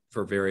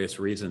 for various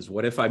reasons.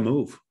 What if I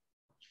move?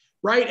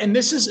 Right. And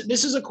this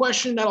is a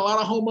question that a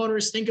lot of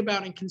homeowners think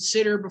about and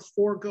consider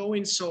before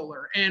going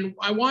solar. And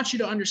I want you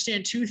to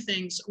understand two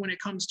things when it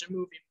comes to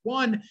moving.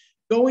 One,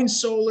 going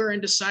solar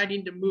and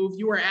deciding to move,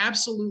 you are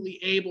absolutely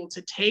able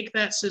to take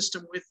that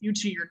system with you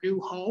to your new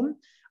home,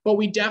 but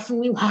we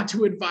definitely want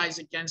to advise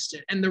against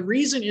it. And the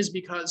reason is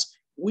because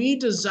we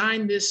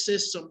designed this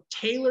system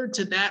tailored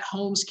to that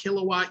home's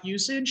kilowatt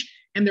usage.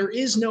 And there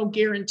is no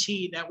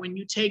guarantee that when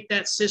you take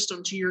that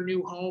system to your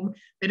new home,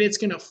 that it's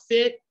going to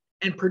fit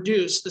and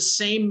produce the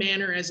same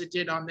manner as it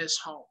did on this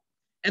home.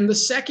 And the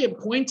second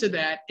point to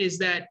that is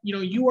that, you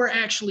know, you are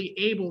actually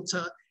able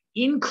to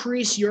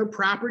increase your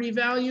property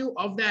value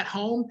of that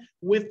home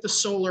with the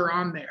solar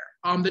on there.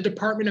 The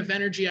Department of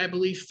Energy, I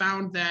believe,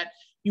 found that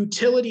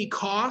utility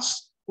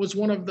costs was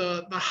one of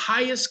the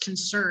highest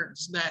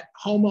concerns that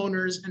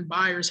homeowners and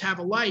buyers have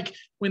alike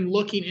when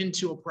looking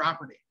into a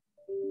property.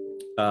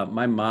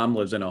 My mom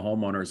lives in a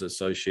homeowners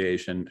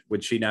association.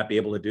 Would she not be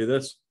able to do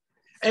this?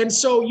 And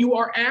so you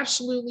are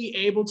absolutely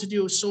able to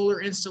do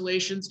solar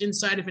installations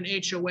inside of an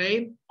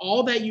HOA.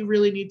 All that you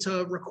really need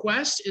to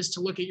request is to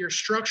look at your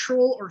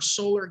structural or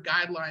solar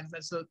guidelines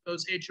that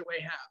those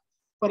HOA have.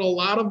 But a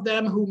lot of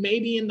them who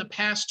maybe in the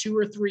past 2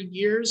 or 3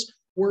 years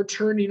were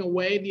turning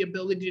away the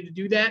ability to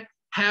do that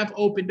have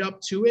opened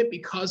up to it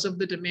because of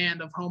the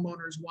demand of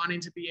homeowners wanting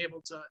to be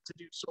able to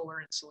do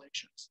solar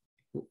installations.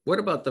 What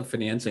about the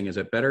financing? Is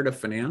it better to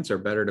finance or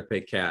better to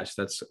pay cash?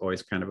 That's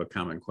always kind of a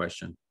common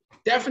question.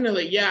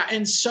 Definitely, yeah.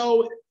 And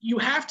so you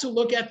have to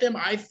look at them,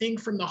 I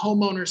think, from the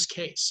homeowner's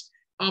case.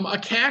 A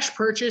cash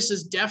purchase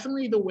is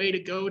definitely the way to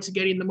go to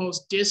getting the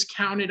most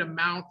discounted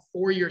amount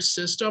for your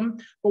system.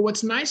 But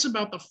what's nice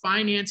about the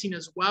financing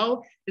as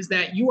well is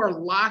that you are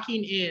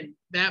locking in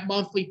that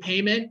monthly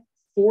payment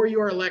for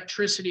your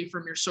electricity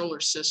from your solar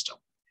system.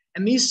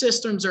 And these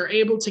systems are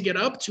able to get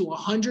up to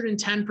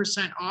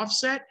 110%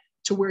 offset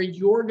to where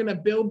you're going to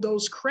build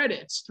those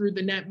credits through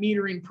the net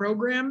metering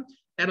program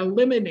that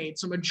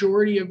eliminates a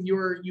majority of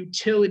your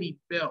utility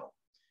bill.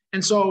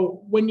 And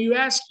so when you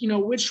ask,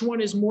 which one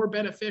is more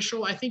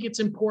beneficial, I think it's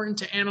important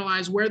to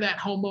analyze where that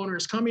homeowner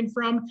is coming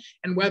from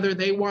and whether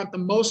they want the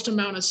most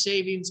amount of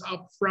savings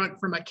up front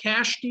from a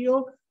cash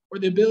deal or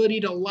the ability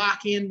to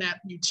lock in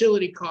that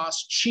utility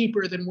cost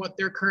cheaper than what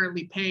they're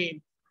currently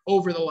paying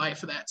over the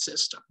life of that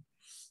system.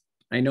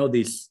 I know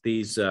these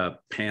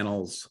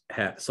panels,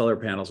 solar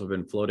panels have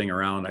been floating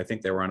around. I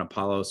think they were on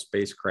Apollo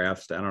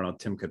spacecrafts. I don't know,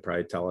 Tim could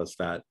probably tell us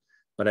that.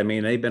 But I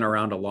mean, they've been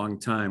around a long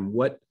time.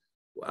 What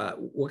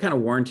kind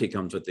of warranty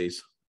comes with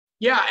these?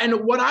 Yeah,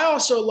 and what I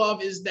also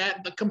love is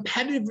that the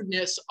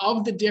competitiveness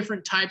of the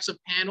different types of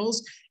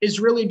panels is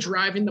really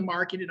driving the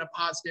market in a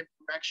positive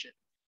direction.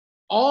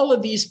 All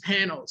of these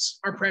panels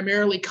are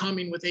primarily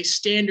coming with a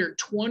standard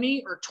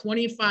 20 or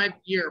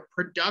 25-year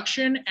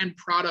production and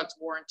product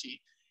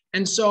warranty.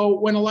 And so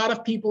when a lot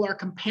of people are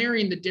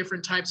comparing the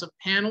different types of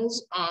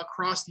panels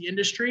across the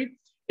industry,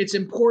 it's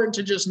important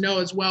to just know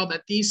as well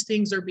that these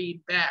things are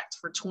being backed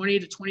for 20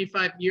 to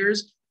 25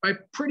 years by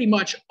pretty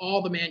much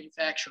all the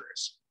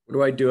manufacturers. What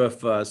do I do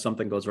if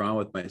something goes wrong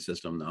with my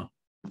system though?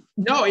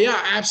 No,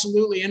 yeah,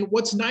 absolutely. And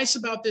what's nice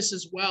about this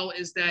as well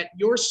is that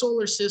your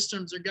solar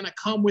systems are going to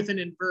come with an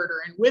inverter.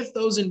 And with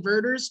those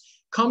inverters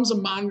comes a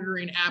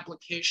monitoring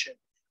application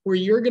where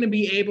you're going to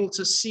be able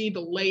to see the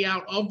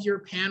layout of your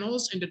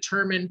panels and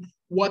determine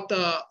what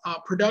the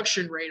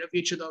production rate of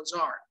each of those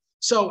are.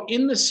 So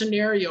in the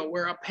scenario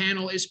where a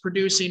panel is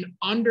producing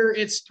under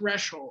its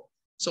threshold,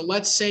 so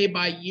let's say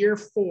by year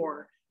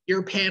 4,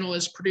 your panel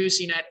is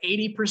producing at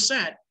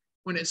 80%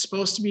 when it's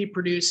supposed to be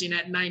producing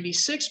at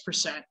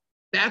 96%,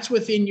 that's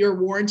within your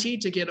warranty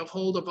to get a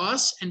hold of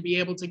us and be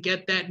able to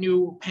get that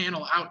new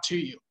panel out to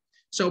you.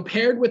 So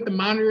paired with the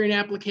monitoring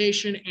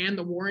application and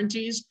the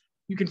warranties,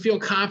 you can feel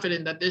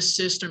confident that this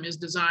system is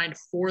designed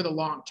for the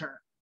long term.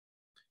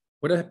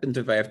 What happens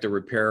if I have to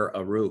repair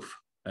a roof,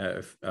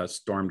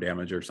 storm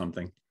damage or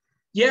something?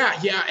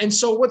 Yeah. And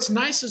so what's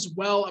nice as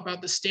well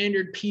about the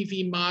standard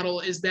PV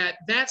model is that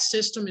that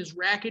system is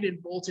racketed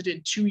and bolted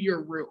into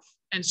your roof.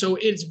 And so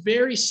it's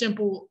very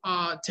simple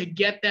to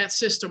get that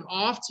system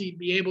off to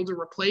be able to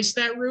replace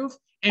that roof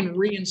and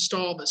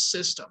reinstall the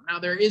system. Now,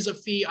 there is a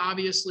fee,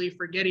 obviously,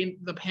 for getting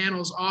the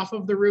panels off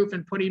of the roof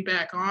and putting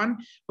back on,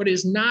 but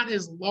it's not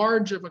as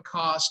large of a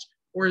cost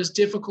or as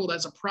difficult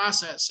as a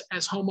process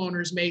as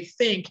homeowners may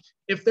think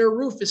if their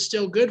roof is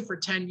still good for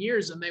 10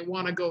 years and they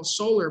want to go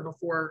solar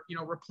before,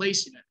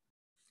 replacing it.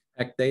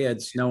 Heck, they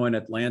had snow in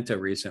Atlanta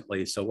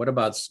recently. So what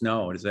about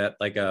snow? Is that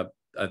like a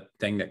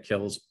thing that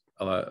kills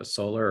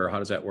solar, or how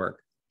does that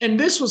work? And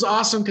this was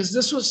awesome because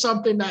this was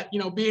something that,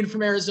 being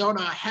from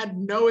Arizona, I had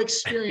no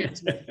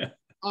experience with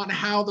on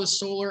how the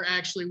solar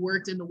actually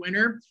worked in the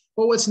winter.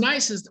 But what's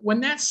nice is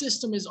when that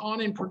system is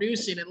on and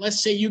producing, and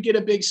let's say you get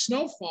a big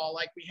snowfall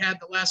like we had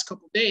the last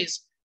couple of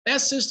days,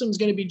 that system is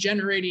going to be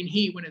generating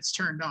heat when it's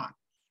turned on.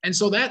 And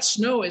so that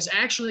snow is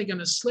actually going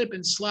to slip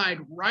and slide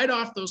right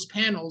off those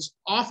panels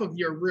off of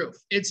your roof.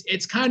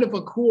 It's kind of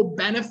a cool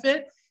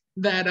benefit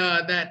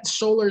that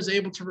solar is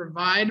able to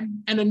provide.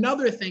 And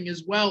another thing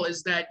as well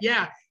is that,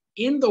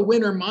 in the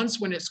winter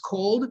months when it's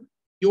cold,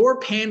 your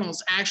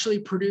panels actually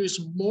produce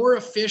more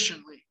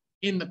efficiently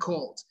in the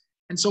cold.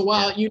 And so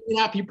while you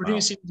may not be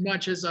producing as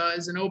much as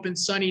an open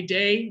sunny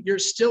day, you're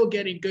still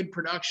getting good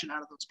production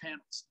out of those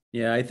panels.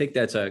 Yeah, I think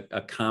that's a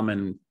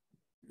common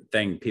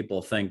thing.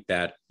 People think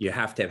that you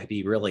have to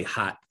be really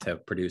hot to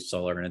produce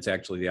solar, and it's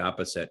actually the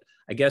opposite.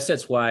 I guess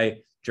that's why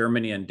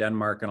Germany and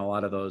Denmark and a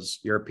lot of those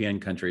European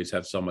countries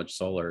have so much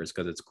solar, is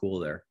because it's cool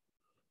there.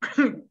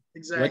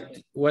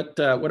 Exactly. What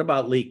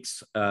about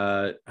leaks?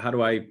 How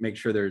do I make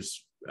sure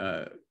there's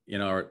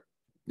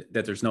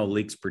that there's no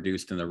leaks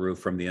produced in the roof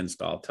from the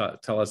install?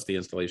 Tell us the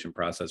installation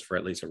process for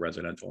at least a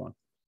residential one.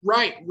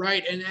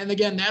 Right. And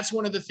again, that's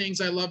one of the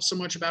things I love so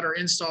much about our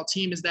install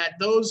team is that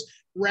those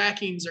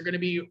rackings are going to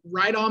be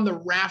right on the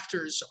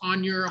rafters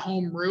on your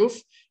home roof.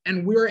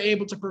 And we're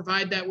able to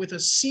provide that with a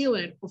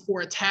sealant before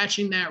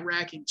attaching that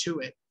racking to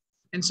it.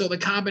 And so the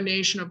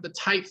combination of the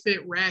tight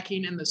fit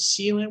racking and the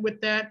sealant with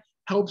that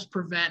helps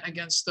prevent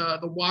against the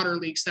water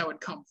leaks that would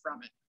come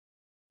from it.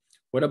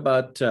 What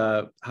about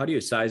how do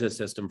you size a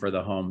system for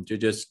the home? You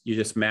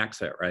just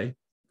max it, right?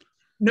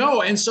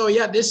 No. And so,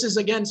 yeah, this is,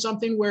 again,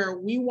 something where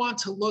we want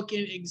to look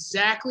in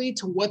exactly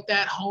to what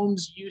that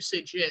home's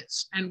usage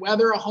is and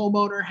whether a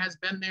homeowner has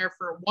been there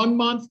for 1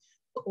 month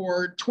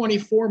or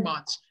 24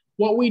 months.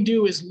 What we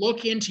do is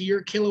look into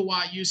your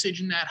kilowatt usage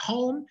in that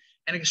home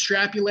and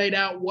extrapolate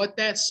out what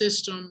that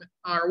system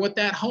or what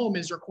that home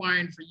is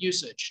requiring for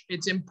usage.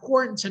 It's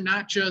important to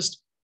not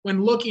just,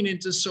 when looking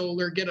into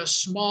solar, get a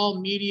small,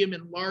 medium,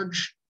 and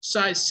large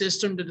size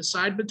system to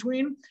decide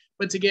between,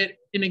 but to get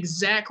an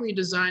exactly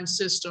designed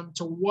system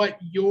to what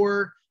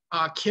your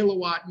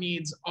kilowatt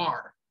needs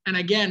are. And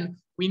again,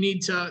 we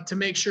need to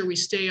make sure we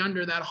stay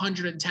under that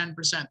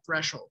 110%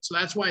 threshold. So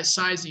that's why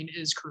sizing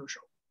is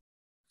crucial.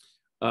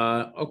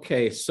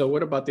 Okay, so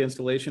what about the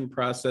installation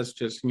process?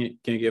 Just can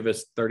you give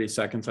us 30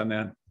 seconds on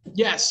that?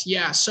 Yes,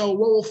 yeah. So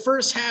what will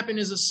first happen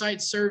is a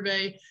site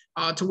survey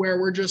to where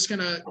we're just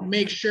going to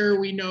make sure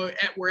we know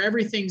where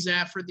everything's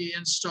at for the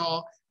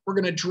install. We're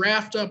going to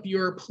draft up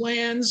your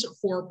plans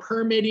for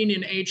permitting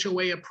and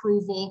HOA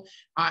approval.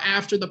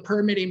 After the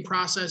permitting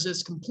process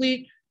is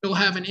complete, you'll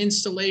have an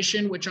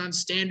installation, which on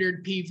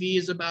standard PV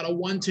is about a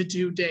 1 to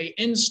 2 day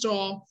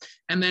install.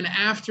 And then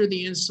after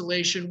the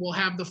installation, we'll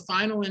have the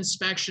final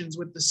inspections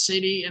with the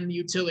city and the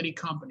utility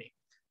company.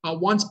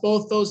 Once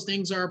both those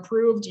things are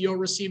approved, you'll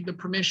receive the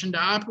permission to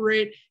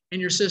operate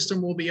and your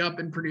system will be up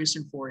and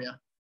producing for you.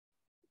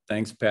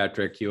 Thanks,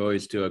 Patrick. You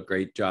always do a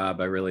great job.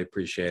 I really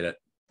appreciate it.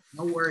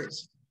 No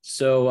worries.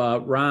 So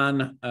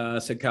Ron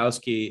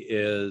Sikowski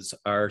is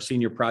our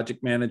senior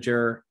project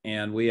manager,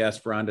 and we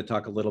asked Ron to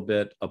talk a little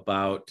bit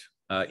about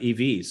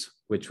EVs,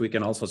 which we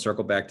can also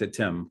circle back to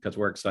Tim because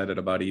we're excited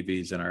about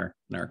EVs in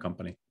our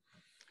company.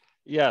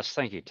 Yes,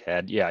 thank you,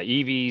 Ted. Yeah,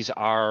 EVs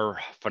are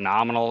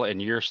phenomenal,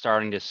 and you're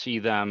starting to see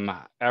them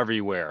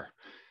everywhere,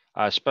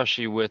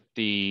 especially with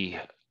the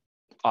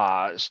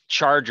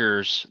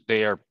chargers.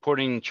 They are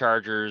putting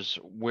chargers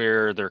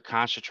where they're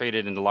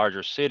concentrated in the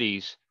larger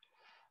cities.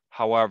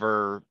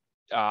 However,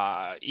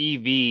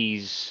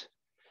 EVs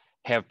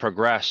have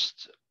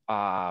progressed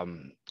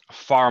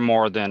far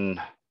more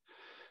than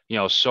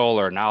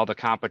solar. Now the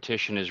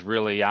competition is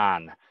really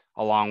on,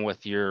 along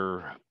with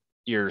your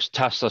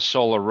Tesla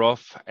solar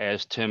roof,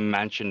 as Tim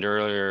mentioned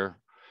earlier,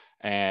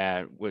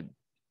 and with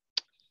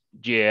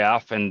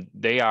GAF, and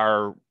they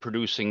are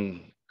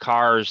producing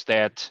cars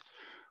that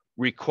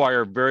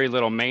require very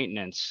little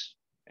maintenance,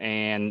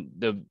 and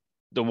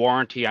the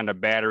warranty on the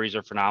batteries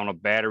are phenomenal.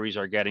 Batteries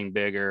are getting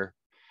bigger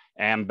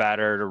and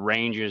better. The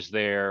range is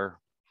there.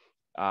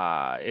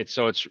 It's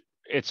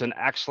an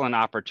excellent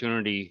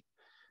opportunity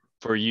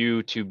for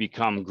you to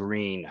become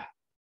green.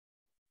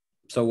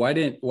 So why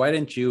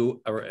didn't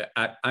you?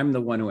 I'm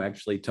the one who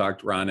actually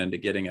talked Ron into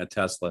getting a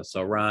Tesla.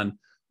 So Ron,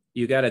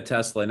 you got a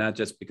Tesla not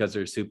just because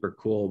they're super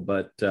cool,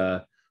 but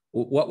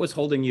what was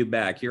holding you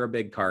back? You're a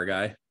big car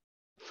guy.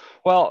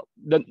 Well,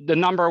 the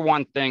number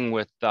one thing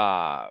with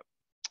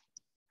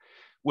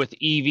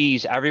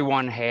EVs,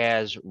 everyone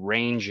has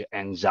range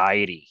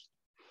anxiety.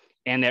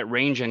 And that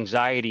range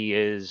anxiety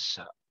is,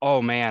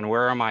 oh man,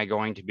 where am I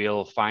going to be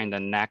able to find the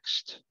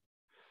next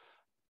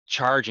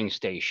charging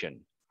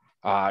station?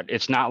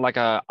 It's not like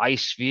a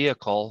ICE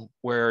vehicle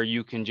where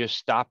you can just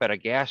stop at a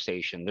gas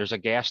station. There's a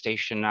gas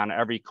station on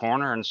every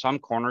corner, and some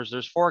corners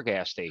there's 4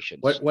 gas stations.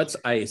 What's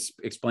ICE?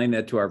 Explain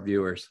that to our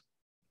viewers.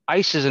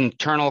 ICE is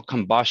internal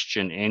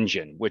combustion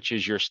engine, which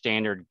is your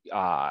standard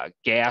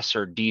gas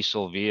or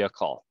diesel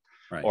vehicle,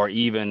 right, or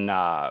even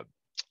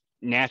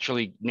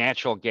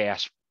natural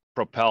gas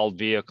propelled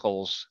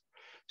vehicles.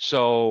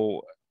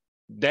 So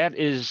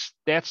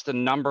that's the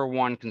number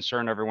one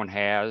concern everyone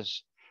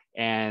has.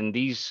 And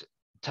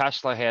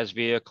Tesla has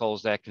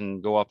vehicles that can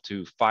go up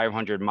to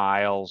 500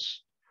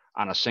 miles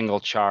on a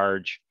single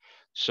charge.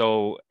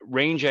 So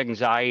range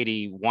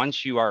anxiety,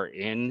 once you are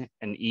in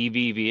an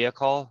EV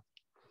vehicle,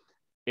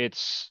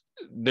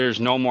 there's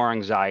no more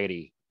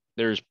anxiety.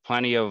 There's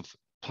plenty of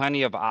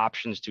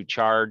options to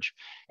charge,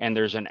 and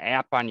there's an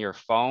app on your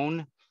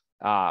phone,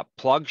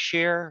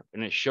 PlugShare,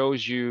 and it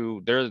shows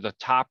you they're the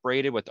top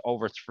rated with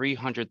over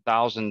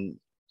 300,000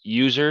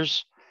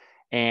 users,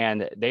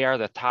 and they are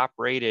the top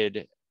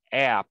rated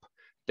app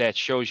that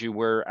shows you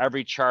where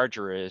every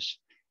charger is,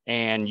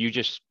 and you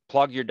just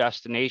plug your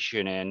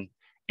destination in,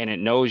 and it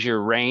knows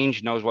your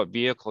range, knows what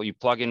vehicle you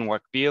plug in,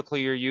 what vehicle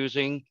you're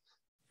using,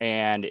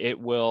 and it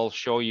will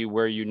show you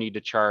where you need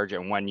to charge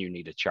and when you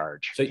need to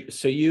charge. So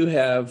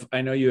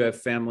I know you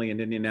have family in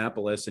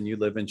Indianapolis and you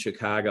live in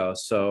Chicago.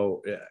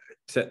 So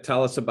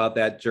tell us about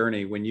that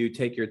journey. When you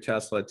take your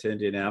Tesla to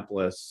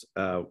Indianapolis,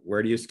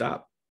 where do you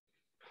stop?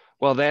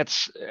 Well,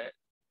 that's,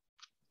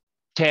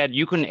 Ted,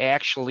 you can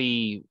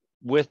actually,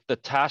 with the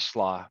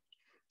Tesla,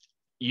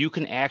 you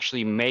can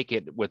actually make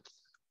it with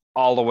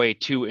all the way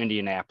to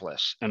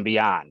Indianapolis and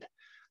beyond.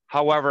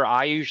 However,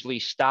 I usually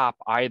stop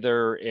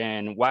either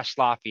in West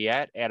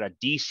Lafayette at a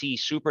DC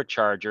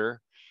supercharger,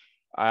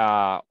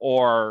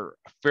 or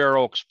Fair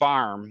Oaks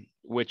Farm,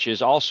 which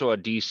is also a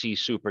DC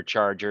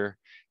supercharger,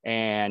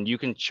 and you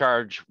can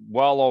charge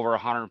well over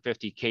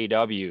 150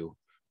 kW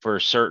for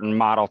certain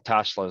model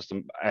Teslas.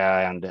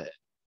 And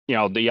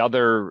the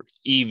other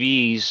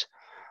EVs,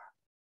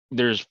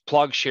 there's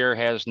PlugShare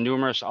has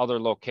numerous other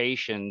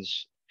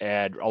locations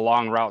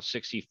along Route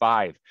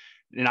 65.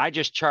 And I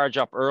just charge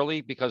up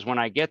early because when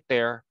I get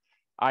there,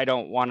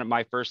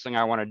 my first thing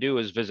I want to do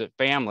is visit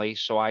family.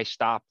 So I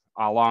stop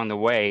along the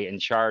way and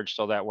charge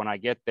so that when I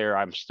get there,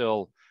 I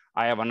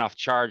have enough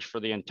charge for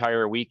the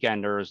entire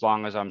weekend or as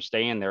long as I'm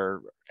staying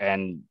there.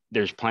 And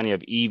there's plenty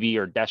of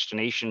EV or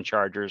destination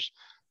chargers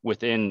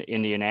within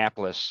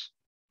Indianapolis.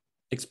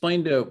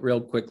 Explain to real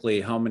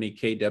quickly how many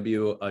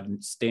kW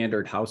a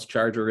standard house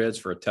charger is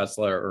for a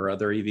Tesla or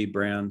other EV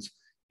brands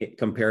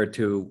compared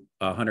to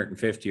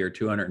 150 or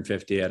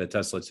 250 at a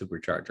Tesla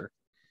supercharger.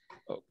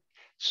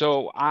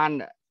 So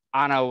on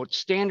a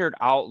standard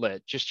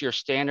outlet, just your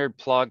standard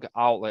plug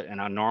outlet in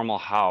a normal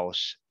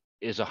house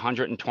is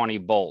 120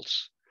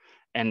 volts,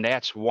 and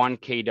that's 1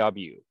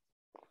 kW.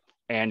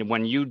 And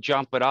when you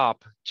jump it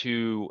up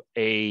to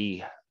a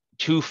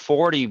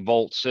 240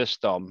 volt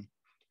system,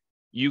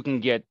 you can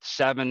get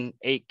 7-8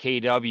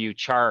 kW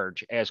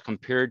charge as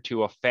compared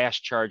to a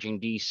fast charging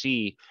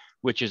DC,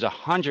 which is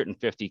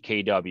 150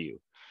 kW.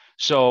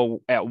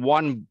 So at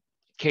 1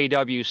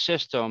 kW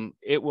system,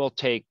 it will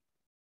take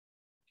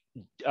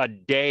a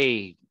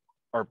day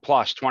or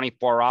plus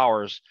 24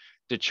 hours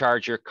to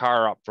charge your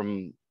car up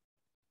from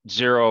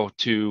 0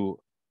 to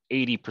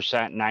 80%,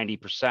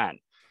 90%.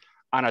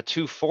 On a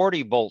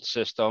 240 volt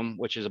system,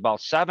 which is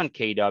about 7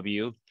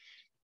 kW,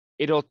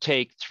 it'll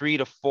take 3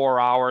 to 4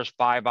 hours,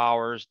 5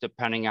 hours,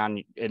 depending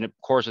on, and of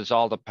course, it's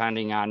all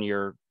depending on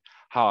your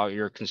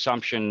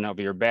consumption of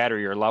your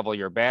battery, your level,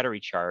 your battery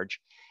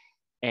charge.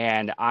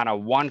 And on a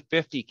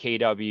 150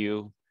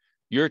 kW,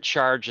 you're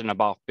charged in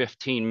about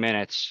 15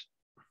 minutes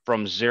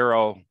from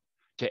 0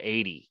 to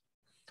 80.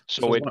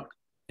 So it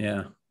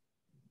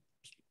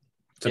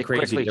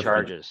quickly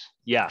charges.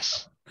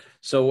 Yes.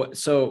 So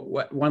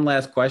one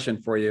last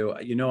question for you.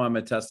 I'm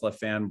a Tesla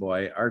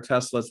fanboy. Are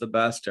Teslas the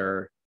best,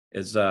 or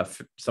is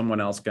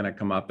someone else going to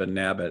come up and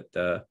nab it,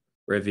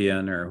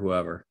 Rivian or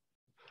whoever?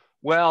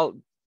 Well,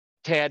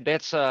 Tad,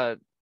 that's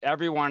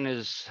everyone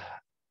is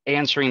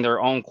answering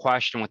their own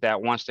question with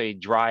that once they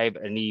drive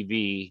an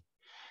EV.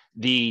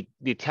 The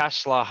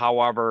Tesla,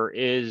 however,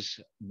 is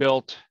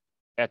built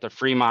at the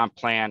Fremont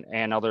plant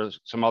and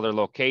some other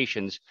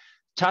locations.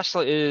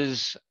 Tesla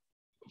is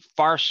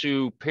far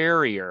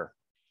superior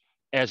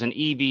as an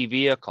EV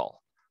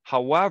vehicle.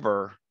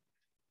 However,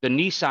 the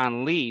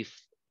Nissan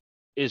Leaf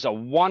is a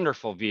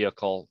wonderful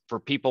vehicle for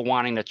people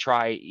wanting to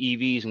try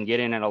EVs and get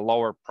in at a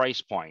lower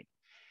price point.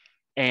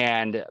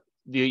 And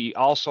you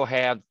also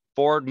have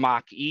Ford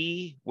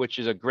Mach-E, which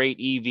is a great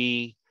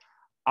EV.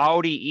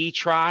 Audi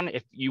e-tron,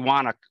 if you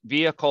want a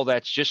vehicle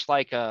that's just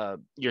like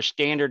your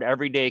standard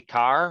everyday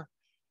car,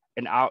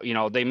 and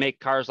they make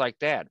cars like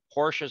that.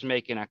 Porsche's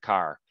making a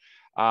car.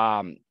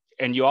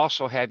 And you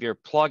also have your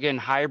plug-in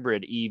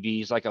hybrid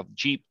EVs like a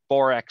Jeep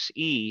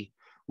 4xe,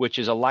 which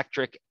is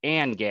electric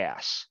and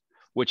gas,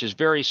 which is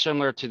very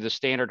similar to the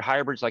standard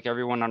hybrids, like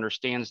everyone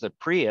understands the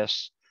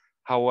Prius.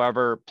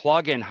 However,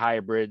 plug-in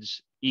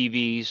hybrids,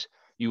 EVs,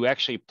 you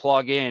actually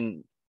plug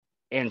in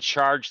and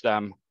charge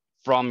them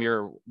from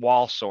your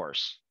wall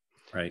source.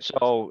 Right.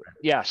 So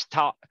yes,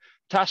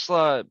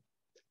 Tesla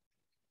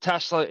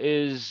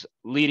is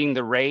leading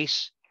the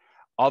race.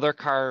 Other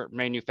car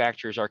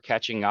manufacturers are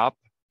catching up,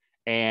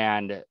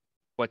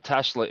 but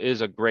Tesla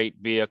is a great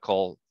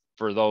vehicle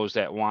for those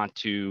that want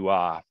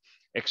to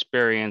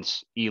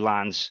experience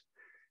Elon's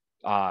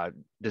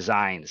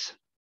designs.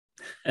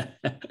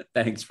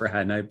 Thanks,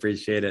 Brian. I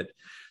appreciate it.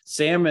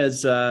 Sam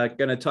is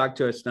going to talk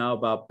to us now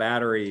about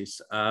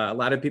batteries. A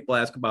lot of people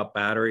ask about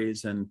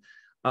batteries, and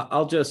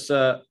I'll just,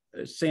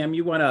 Sam,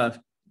 you want to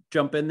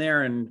jump in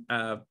there and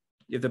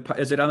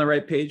is it on the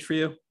right page for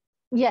you?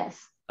 Yes.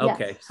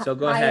 Okay, yes. So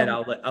go ahead.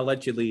 I'll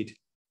let you lead.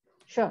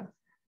 Sure.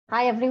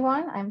 Hi,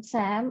 everyone. I'm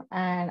Sam,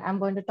 and I'm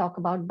going to talk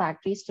about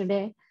batteries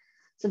today.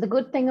 So the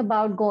good thing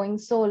about going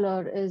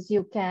solar is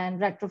you can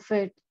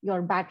retrofit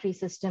your battery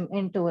system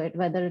into it,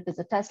 whether it is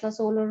a Tesla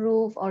solar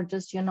roof or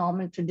just your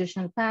normal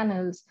traditional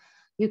panels.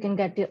 You can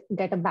get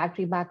a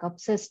battery backup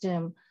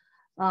system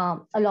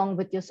along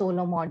with your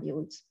solar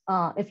modules.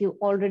 If you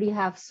already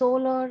have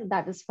solar,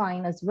 that is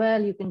fine as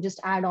well. You can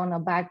just add on a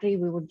battery.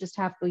 We would just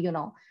have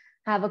to,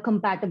 have a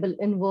compatible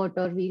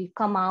inverter. We'll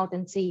come out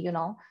and see,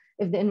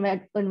 if the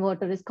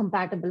inverter is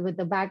compatible with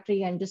the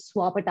battery and just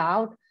swap it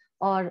out.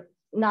 Or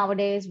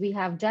nowadays we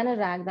have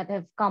Generac that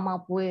have come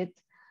up with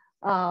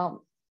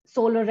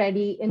solar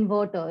ready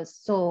inverters.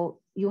 So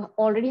you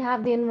already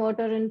have the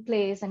inverter in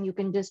place and you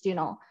can just,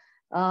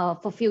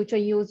 for future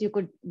use,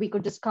 we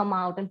could just come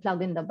out and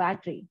plug in the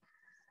battery.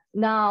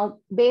 Now,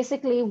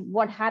 basically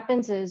what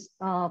happens is,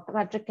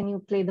 Patrick, can you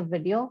play the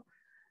video?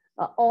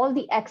 All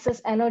the excess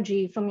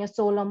energy from your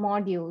solar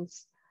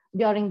modules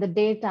during the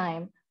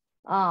daytime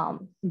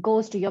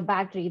goes to your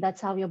battery.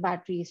 That's how your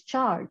battery is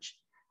charged.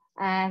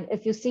 And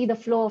if you see the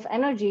flow of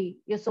energy,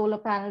 your solar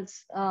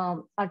panels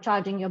are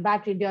charging your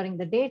battery during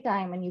the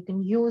daytime, and you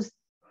can use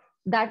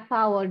that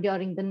power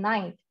during the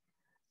night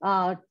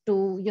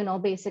to,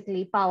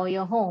 basically power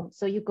your home.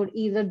 So you could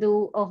either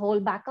do a whole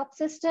backup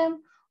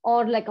system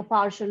or like a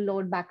partial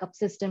load backup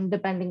system,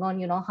 depending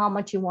on, how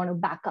much you want to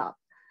back up.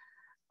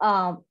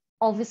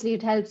 Obviously,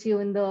 it helps you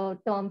in the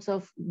terms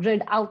of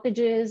grid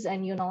outages,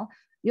 and,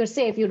 you're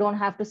safe. You don't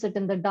have to sit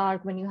in the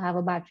dark when you have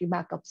a battery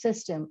backup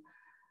system.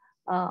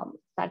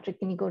 Patrick,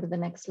 can you go to the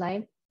next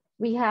slide?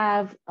 We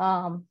have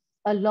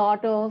a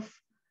lot of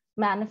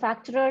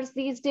manufacturers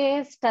these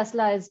days.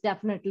 Tesla is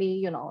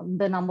definitely,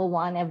 the number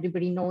one.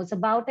 Everybody knows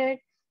about it.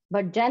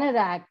 But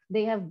Generac,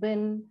 they have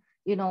been,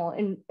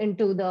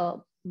 into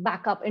the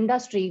backup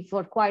industry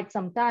for quite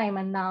some time,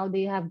 and now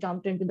they have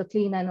jumped into the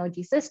clean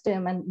energy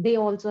system, and they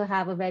also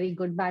have a very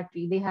good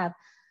battery. They have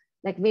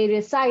like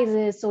various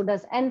sizes. So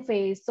does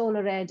Enphase,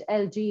 SolarEdge,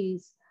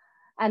 LG's.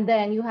 And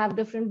then you have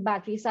different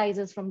battery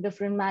sizes from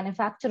different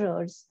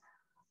manufacturers.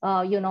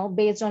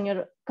 Based on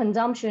your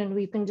consumption,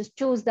 we can just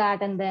choose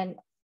that. And then,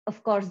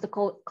 of course, the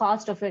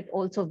cost of it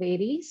also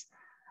varies.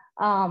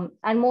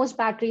 And most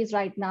batteries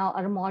right now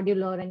are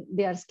modular and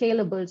they are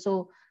scalable.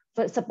 So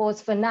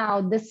suppose for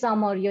now, this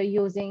summer, you're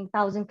using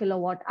 1,000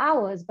 kilowatt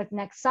hours, but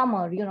next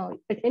summer,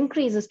 it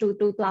increases to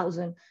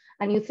 2,000,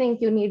 and you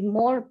think you need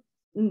more,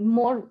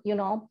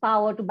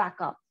 power to back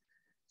up.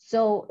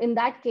 So in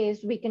that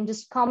case, we can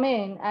just come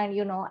in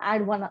and,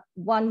 add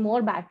one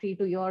more battery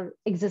to your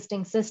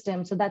existing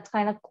system. So that's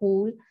kind of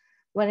cool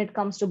when it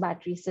comes to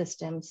battery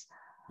systems.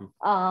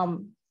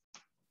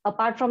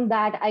 Apart from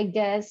that, I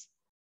guess,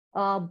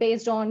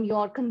 based on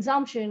your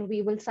consumption,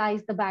 we will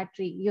size the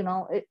battery.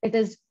 It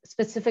is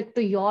specific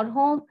to your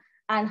home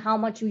and how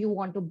much you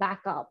want to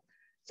back up.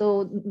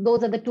 So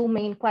those are the two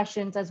main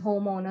questions as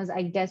homeowners,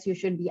 I guess you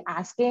should be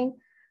asking,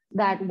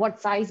 that what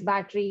size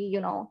battery,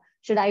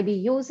 should I be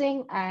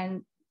using?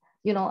 And,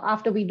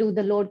 after we do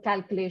the load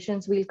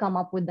calculations, we'll come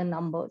up with the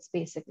numbers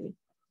basically.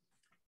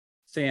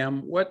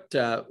 Sam, what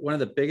one of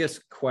the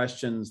biggest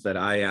questions that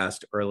I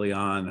asked early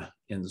on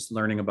in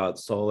learning about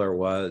solar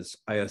was,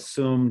 I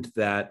assumed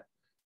that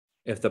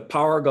if the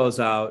power goes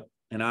out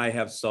and I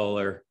have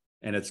solar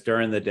and it's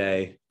during the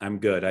day, I'm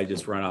good. I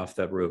just run off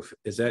the roof.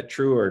 Is that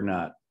true or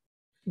not?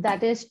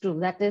 That is true.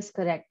 That is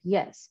correct.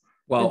 Yes.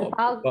 Well,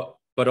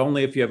 but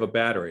only if you have a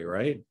battery,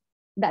 right?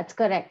 That's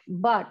correct.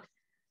 But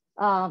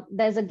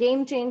there's a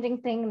game-changing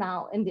thing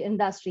now in the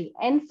industry.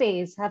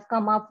 Enphase have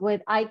come up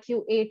with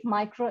IQ8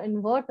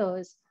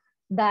 microinverters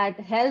that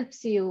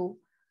helps you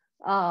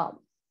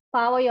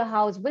power your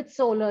house with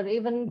solar,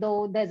 even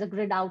though there's a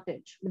grid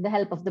outage, with the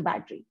help of the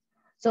battery.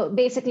 So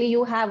basically,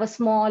 you have a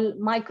small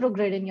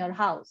microgrid in your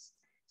house.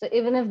 So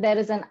even if there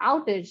is an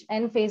outage,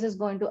 Enphase is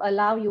going to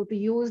allow you to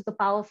use the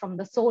power from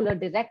the solar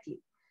directly.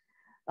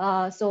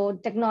 So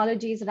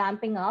technology is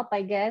ramping up,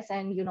 I guess,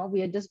 and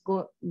we are just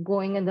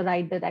going in the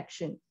right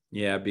direction.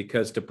 Yeah,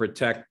 because to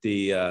protect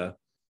the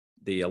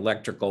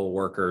electrical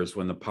workers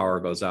when the power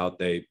goes out,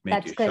 they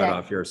make you shut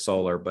off your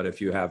solar. But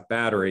if you have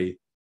battery,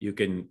 you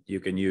can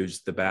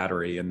use the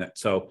battery, and that.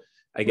 So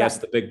I guess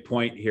the big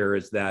point here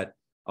is that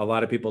a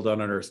lot of people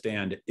don't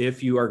understand,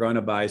 if you are going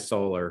to buy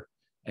solar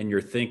and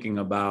you're thinking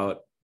about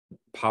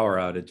power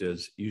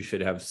outages, you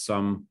should have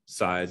some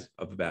size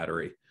of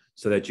battery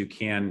so that you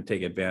can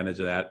take advantage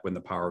of that when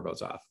the power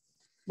goes off.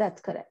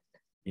 That's correct.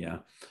 Yeah.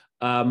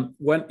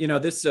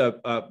 This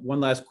one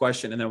last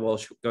question, and then we'll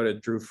go to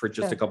Drew for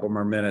just a couple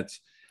more minutes.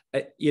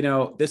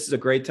 This is a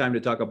great time to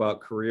talk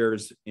about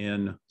careers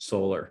in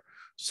solar.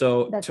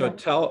 So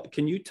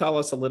can you tell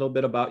us a little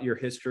bit about your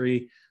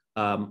history,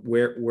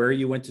 where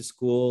you went to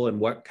school and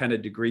what kind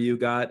of degree you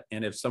got?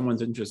 And if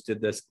someone's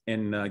interested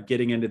in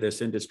getting into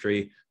this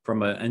industry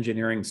from an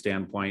engineering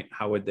standpoint,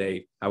 how would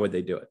they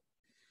do it?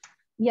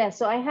 Yeah,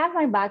 so I have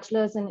my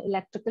bachelor's in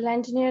electrical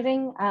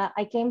engineering.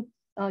 I came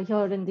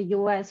here in the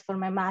US for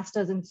my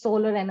master's in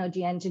solar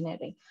energy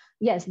engineering.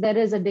 Yes, there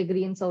is a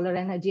degree in solar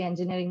energy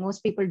engineering.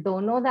 Most people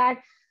don't know that.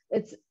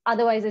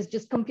 Otherwise it's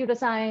just computer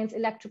science,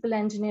 electrical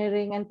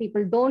engineering, and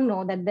people don't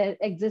know that there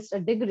exists a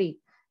degree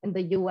in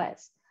the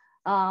US.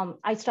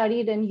 I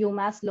studied in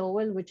UMass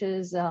Lowell, which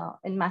is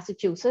in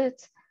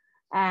Massachusetts.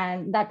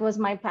 And that was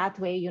my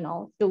pathway,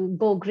 to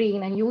go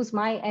green and use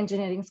my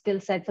engineering skill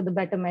set for the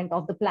betterment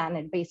of the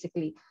planet,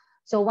 basically.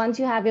 So once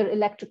you have your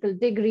electrical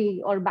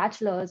degree or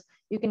bachelor's,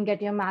 you can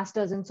get your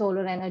master's in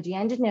solar energy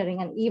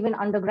engineering, and even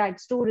undergrad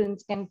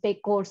students can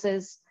take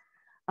courses,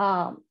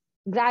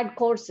 grad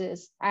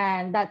courses.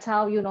 And that's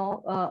how,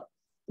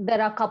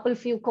 there are a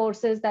few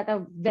courses that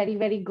are very,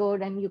 very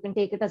good, and you can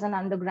take it as an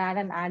undergrad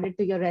and add it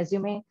to your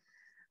resume.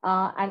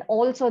 And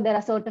also there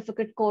are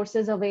certificate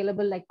courses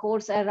available like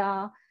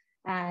Coursera,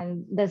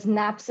 and there's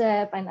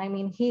NAPCEP, and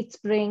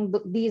HeatSpring.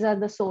 These are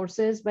the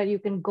sources where you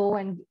can go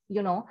and,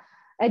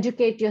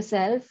 educate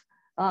yourself.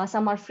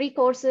 Some are free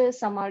courses,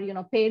 some are,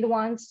 paid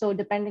ones. So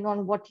depending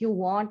on what you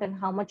want and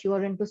how much you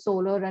are into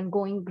solar and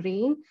going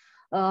green,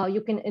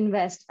 you can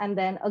invest. And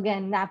then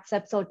again,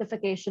 NAPCEP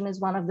certification is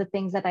one of the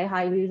things that I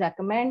highly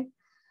recommend.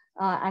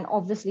 and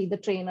obviously the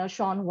trainer,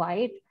 Sean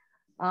White.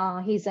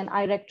 He's an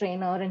IREC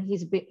trainer, and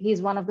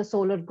he's one of the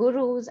solar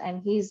gurus,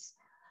 and he's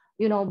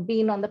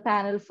been on the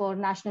panel for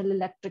National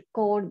Electric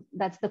Code.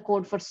 That's the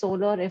code for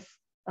solar, if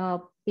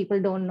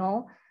people don't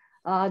know.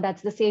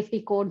 That's the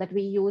safety code that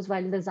we use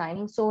while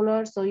designing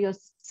solar. So your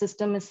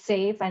system is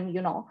safe, and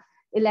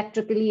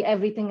electrically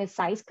everything is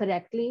sized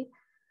correctly.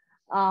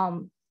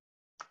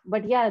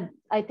 But yeah,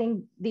 I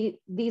think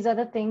these are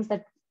the things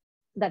that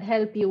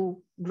help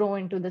you grow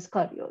into this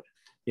career.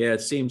 Yeah,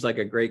 it seems like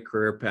a great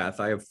career path.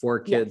 I have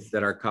 4 kids Yes.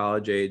 that are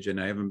college age, and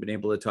I haven't been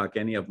able to talk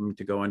any of them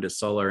to go into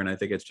solar. And I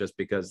think it's just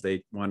because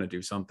they want to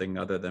do something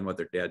other than what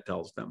their dad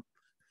tells them.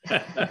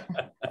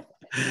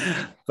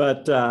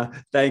 But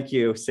thank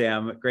you,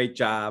 Sam. Great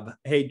job.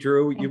 Hey,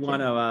 Drew, you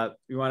want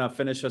to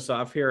finish us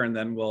off here, and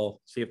then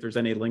we'll see if there's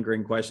any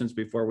lingering questions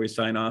before we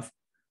sign off.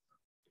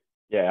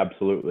 Yeah,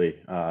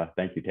 absolutely.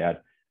 Thank you,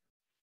 Tad.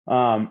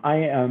 I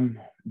am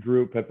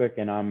Drew Pipick,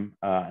 and I'm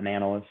an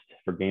analyst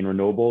for Gain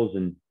Renewables,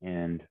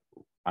 and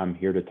I'm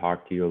here to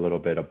talk to you a little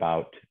bit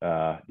about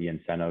the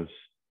incentives,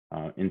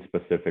 in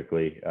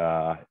specifically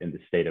in the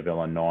state of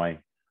Illinois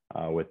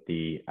with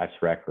the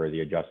SREC, or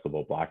the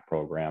Adjustable Block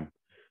Program.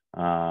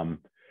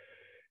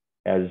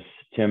 As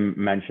Tim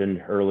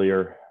mentioned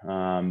earlier,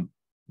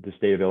 the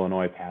state of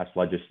Illinois passed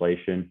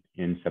legislation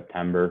in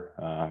September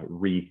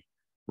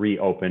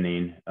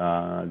reopening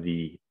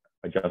the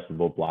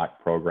Adjustable Block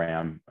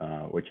Program,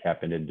 which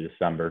happened in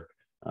December.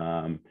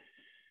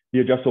 The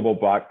Adjustable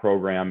Block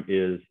Program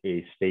is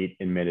a state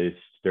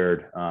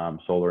administered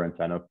solar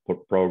incentive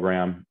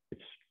program.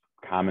 It's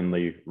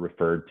commonly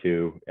referred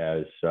to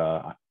as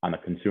on the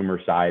consumer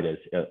side as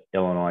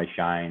Illinois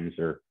Shines,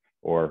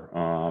 or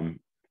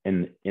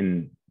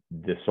in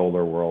the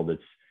solar world,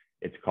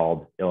 it's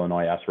called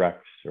Illinois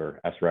SRECs,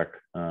 or SREC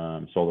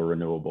Solar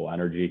Renewable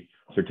Energy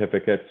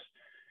Certificates.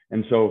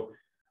 And so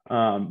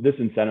this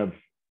incentive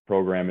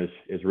program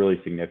is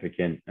really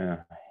significant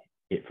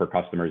for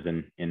customers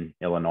in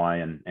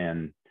Illinois,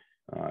 and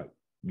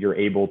you're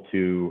able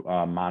to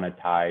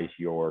monetize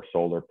your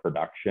solar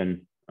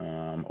production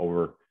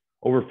over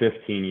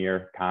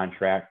 15-year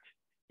contract,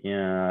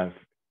 and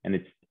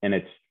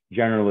it's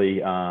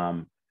generally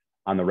on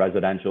the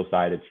residential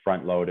side, it's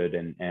front loaded,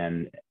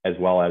 and as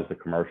well as the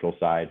commercial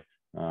side,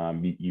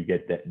 you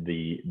get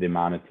the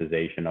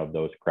monetization of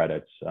those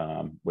credits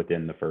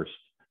within the first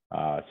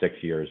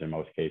 6 years in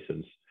most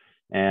cases.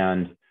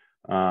 And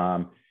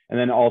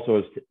then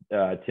also,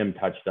 as Tim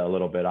touched a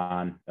little bit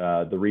on,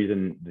 the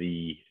reason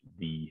the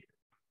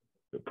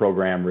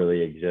program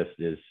really exists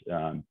is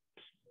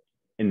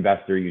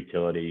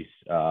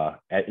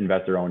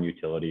investor-owned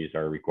utilities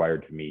are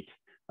required to meet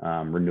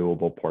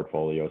renewable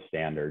portfolio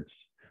standards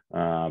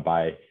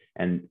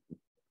and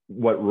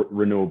what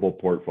renewable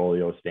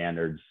portfolio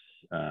standards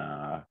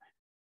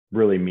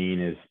really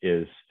mean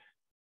is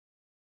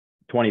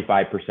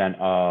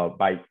 25%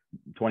 by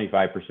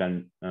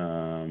 25%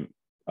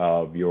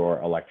 of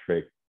your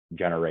electric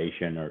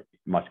generation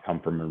must come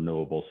from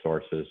renewable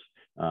sources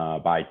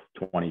by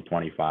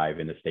 2025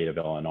 in the state of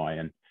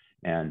Illinois,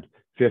 and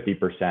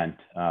 50%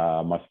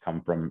 must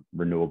come from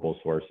renewable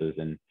sources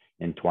in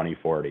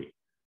 2040.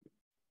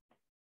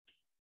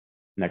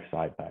 Next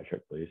slide,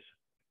 Patrick, please.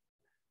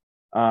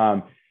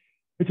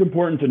 It's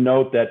important to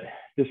note that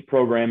this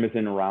program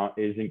isn't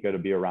going to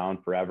be around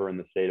forever in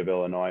the state of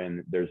Illinois,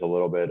 and there's a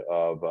little bit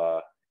of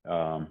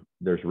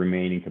there's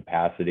remaining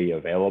capacity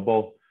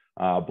available.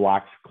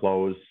 Blocks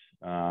close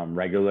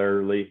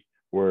regularly.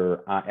 We're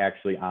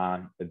actually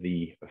on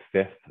the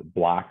 5th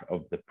block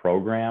of the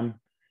program,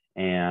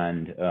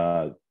 and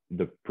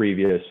the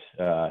previous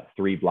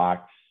 3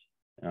 blocks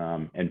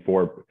and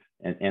 4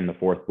 and the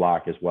 4th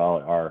block as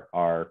well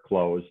are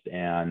closed,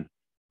 and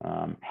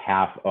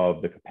half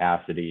of the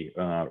capacity,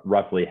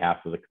 roughly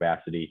half of the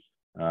capacity,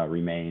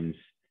 remains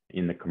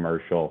in the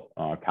commercial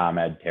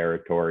ComEd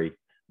territory,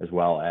 as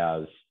well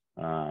as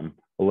a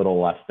little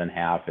less than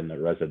half in the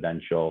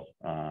residential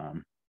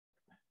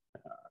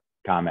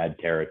ComEd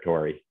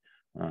territory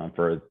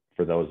for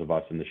those of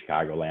us in the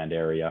Chicagoland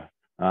area.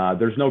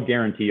 There's no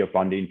guarantee of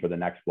funding for the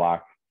next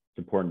block. It's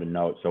important to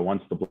note. So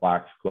once the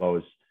blocks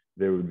close,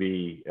 there would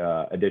be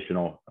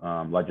additional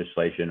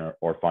legislation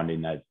or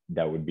funding that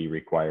would be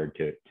required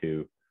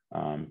to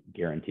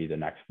guarantee the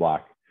next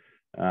block.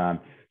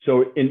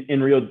 So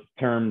in real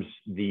terms,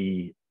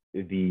 the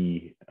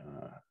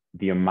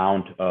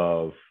amount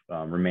of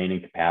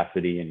remaining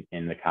capacity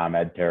in the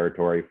ComEd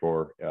territory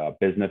for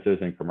businesses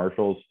and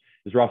commercials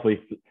is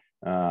roughly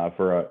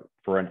for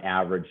an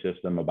average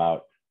system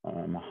about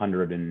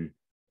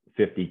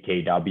 150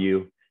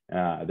 kW.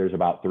 There's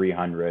about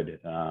 300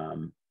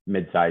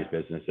 mid-sized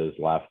businesses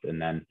left,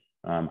 and then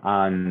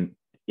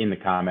in the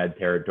ComEd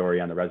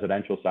territory on the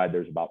residential side,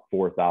 there's about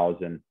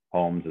 4,000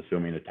 homes,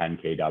 assuming a 10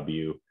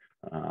 kW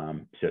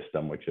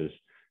system, which is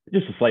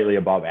just slightly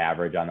above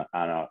average on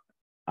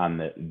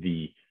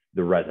the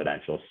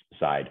residential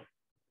side.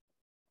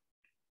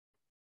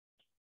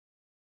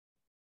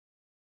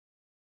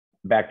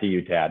 Back to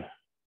you, Tad.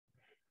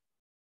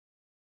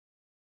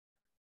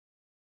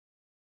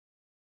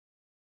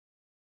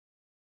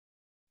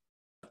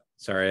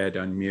 Sorry, I had to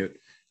unmute.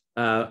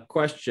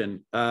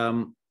 Question.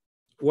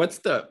 What's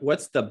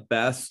the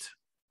best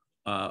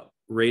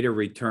rate of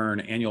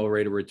return, annual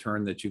rate of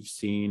return that you've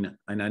seen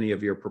on any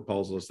of your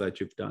proposals that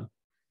you've done?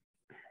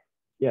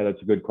 Yeah,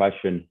 that's a good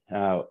question.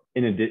 In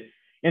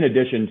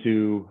addition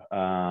to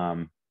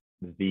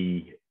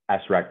the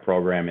SREC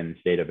program in the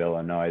state of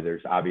Illinois,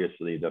 there's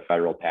obviously the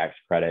federal tax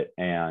credit,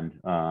 and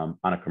on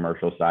a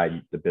commercial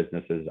side, the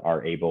businesses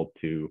are able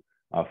to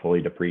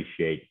fully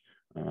depreciate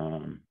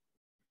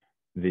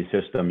the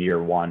system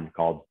year one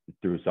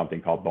through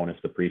something called bonus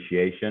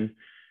depreciation.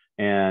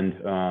 And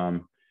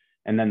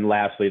then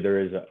lastly, there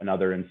is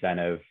another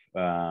incentive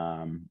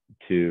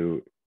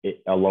to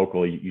a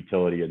local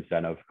utility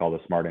incentive called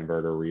a smart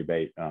inverter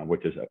rebate,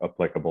 which is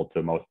applicable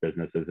to most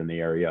businesses in the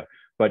area.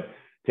 But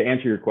to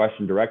answer your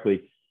question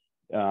directly,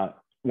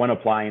 when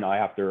applying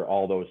after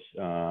all those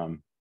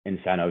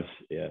incentives,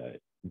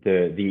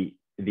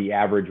 the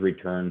average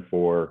return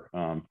for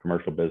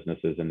commercial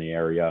businesses in the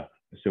area,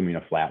 assuming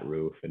a flat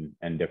roof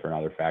and different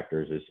other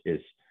factors,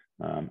 is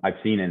I've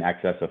seen in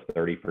excess of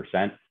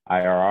 30%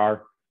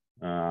 IRR.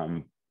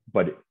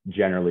 But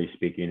generally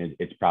speaking,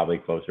 it's probably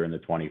closer in the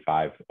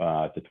 25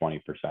 to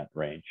 20%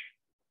 range.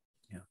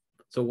 Yeah.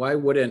 So why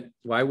would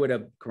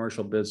a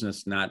commercial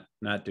business not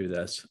do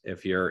this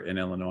if you're in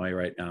Illinois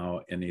right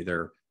now in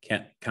either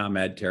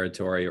ComEd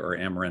territory or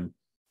Ameren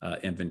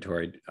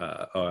inventory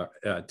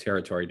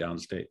territory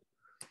downstate?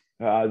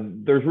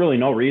 There's really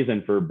no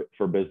reason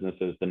for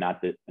businesses to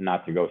not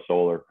to go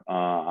solar.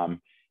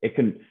 It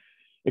can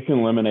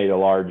eliminate a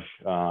large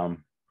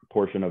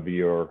portion of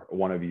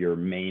one of your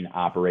main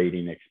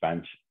operating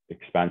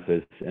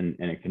expenses, and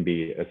it can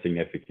be a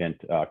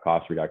significant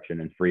cost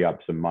reduction and free up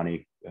some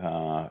money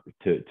to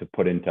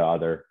put into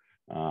other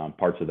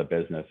parts of the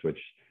business, which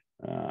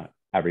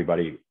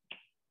everybody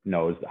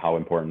knows how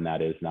important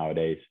that is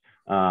nowadays.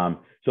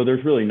 So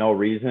there's really no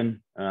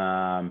reason.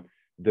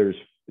 There's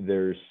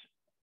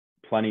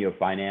plenty of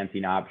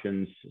financing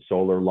options,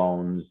 solar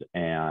loans,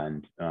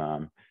 and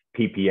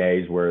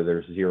PPAs where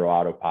there's zero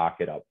out of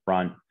pocket up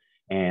front.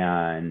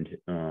 And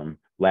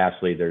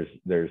lastly,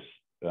 there's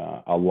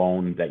a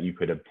loan that you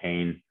could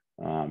obtain.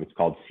 It's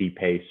called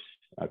CPACE,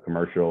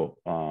 Commercial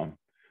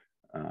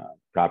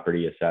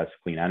Property Assessed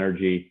Clean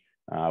Energy,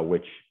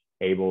 which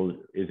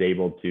is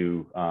able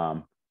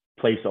to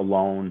place a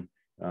loan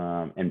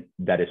and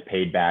that is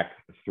paid back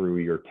through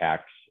your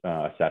tax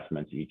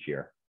assessments each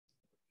year.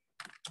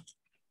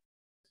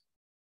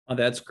 Oh,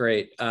 that's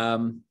great.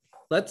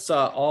 Let's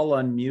all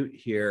unmute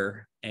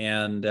here,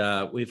 and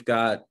we've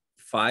got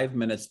 5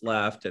 minutes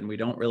left, and we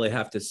don't really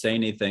have to say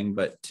anything.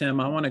 But Tim,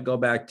 I want to go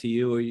back to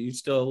you. You're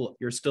still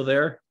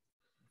there?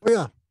 Oh,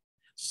 yeah.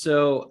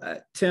 So,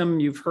 Tim,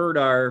 you've heard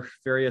our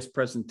various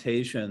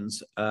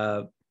presentations.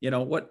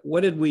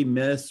 What did we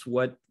miss?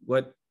 What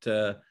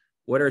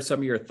are some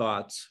of your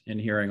thoughts in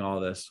hearing all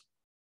this?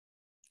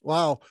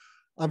 Wow.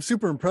 I'm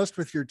super impressed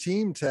with your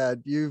team,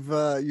 Ted. You've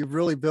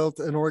really built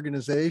an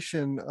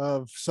organization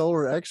of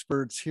solar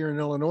experts here in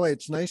Illinois.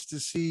 It's nice to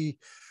see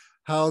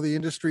how the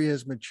industry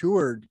has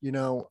matured,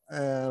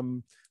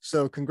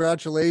 so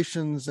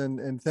congratulations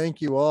and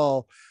thank you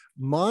all.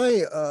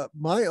 My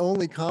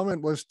only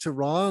comment was to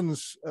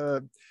Ron's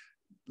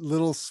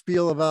little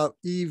spiel about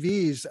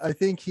EVs. I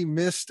think he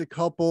missed a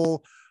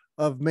couple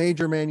of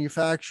major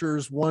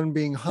manufacturers, one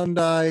being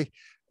Hyundai,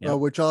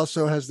 which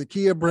also has the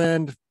Kia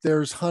brand.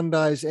 There's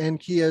Hyundais and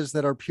Kias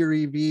that are pure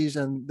EVs,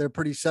 and they're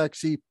pretty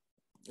sexy.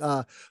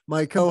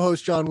 My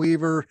co-host John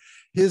Weaver,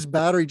 his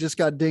battery just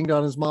got dinged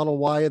on his Model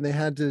Y, and they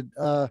had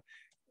to,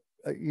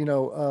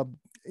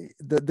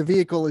 the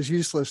vehicle is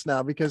useless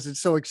now because it's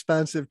so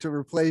expensive to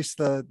replace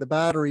the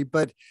battery.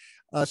 But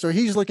so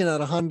he's looking at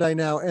a Hyundai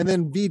now, and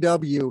then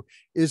VW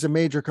is a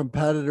major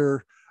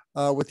competitor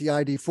with the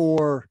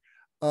ID4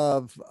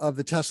 of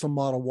the Tesla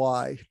Model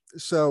Y.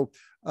 So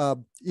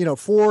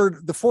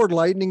the Ford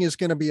Lightning is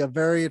going to be a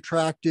very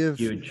attractive,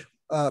 huge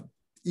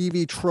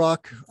EV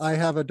truck. I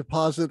have a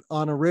deposit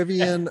on a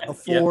Rivian, a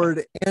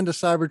Ford, and a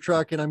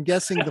Cybertruck, and I'm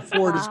guessing the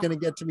Ford is going to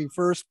get to me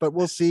first, but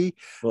we'll see.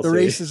 The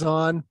race is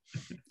on.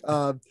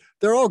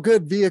 They're all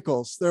good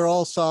vehicles. They're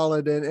all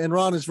solid. And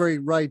Ron is very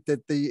right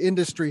that the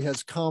industry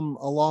has come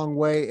a long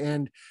way,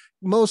 and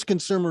most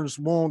consumers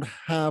won't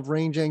have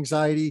range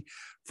anxiety.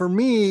 For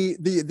me,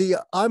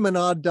 I'm an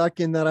odd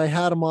duck in that I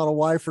had a Model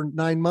Y for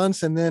 9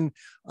 months, and then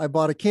I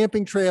bought a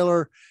camping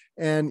trailer.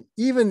 And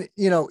even,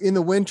 in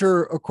the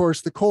winter, of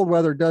course, the cold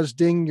weather does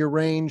ding your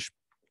range.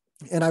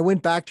 And I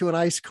went back to an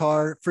ICE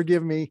car,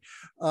 forgive me.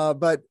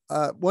 But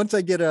once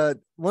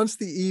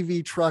the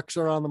EV trucks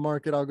are on the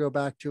market, I'll go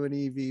back to an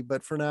EV.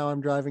 But for now,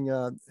 I'm driving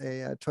a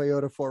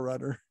Toyota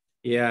 4Runner.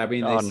 Yeah. I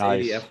mean,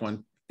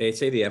 they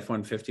say the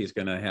F-150 is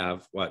going to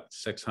have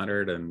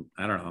 600 and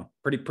I don't know,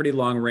 pretty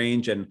long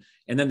range. And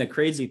then the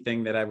crazy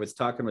thing that I was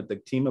talking with the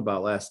team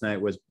about last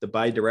night was the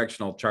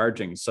bi-directional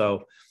charging.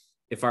 So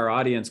if our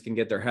audience can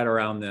get their head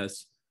around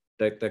this,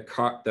 the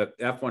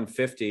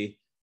F-150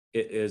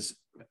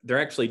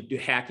 they're actually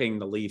hacking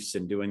the Leafs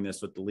and doing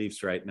this with the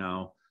Leafs right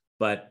now.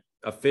 But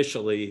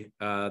officially,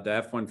 the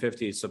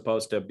F-150 is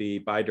supposed to be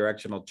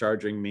bidirectional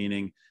charging,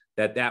 meaning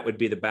that would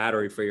be the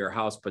battery for your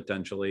house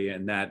potentially,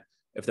 and that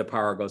if the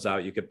power goes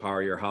out, you could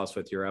power your house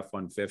with your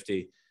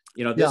F-150.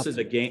 You know, this is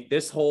a game.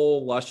 This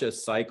whole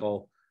luscious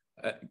cycle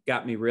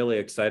got me really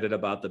excited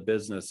about the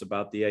business,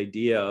 about the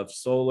idea of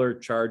solar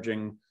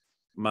charging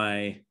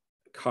my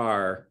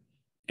car,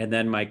 and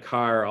then my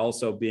car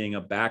also being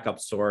a backup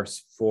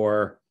source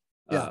for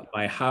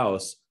my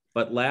house.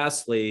 But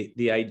lastly,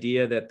 the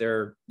idea that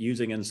they're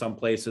using in some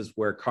places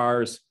where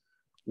cars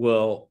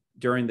will,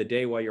 during the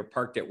day while you're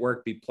parked at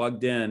work, be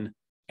plugged in,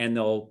 and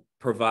they'll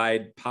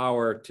provide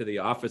power to the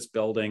office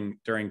building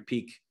during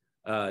peak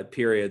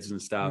periods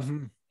and stuff,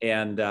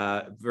 and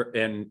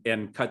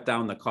cut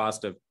down the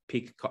cost of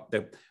peak.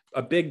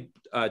 A big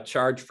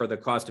charge for the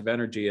cost of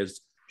energy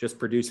is just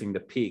producing the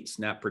peaks,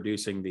 not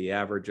producing the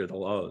average or the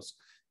lows.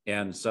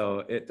 And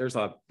so there's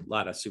a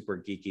lot of super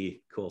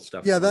geeky, cool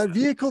stuff. Yeah, that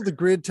vehicle to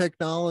grid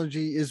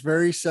technology is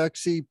very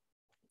sexy.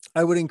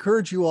 I would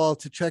encourage you all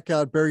to check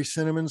out Barry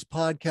Cinnamon's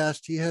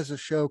podcast. He has a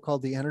show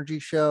called The Energy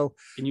Show.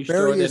 Can you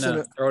throw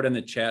it in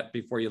the chat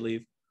before you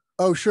leave?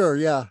 Oh, sure.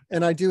 Yeah.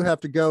 And I do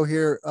have to go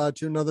here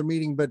to another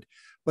meeting,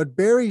 but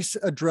Barry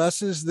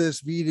addresses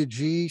this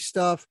V2G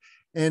stuff,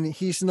 and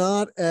he's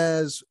not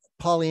as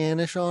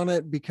Pollyannish on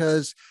it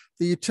because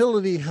the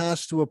utility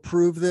has to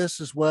approve this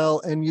as well.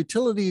 And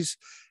utilities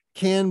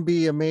can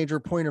be a major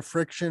point of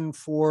friction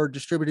for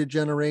distributed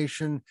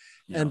generation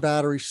and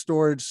battery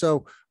storage.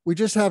 So we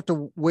just have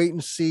to wait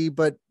and see.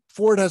 But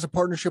Ford has a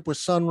partnership with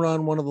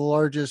Sunrun, one of the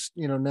largest,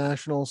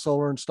 national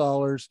solar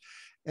installers,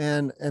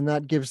 and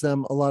that gives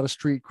them a lot of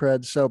street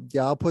cred. So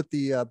yeah, I'll put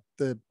the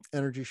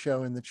Energy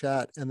Show in the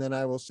chat, and then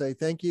I will say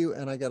thank you,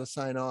 and I got to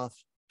sign off.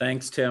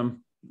 Thanks,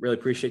 Tim. Really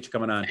appreciate you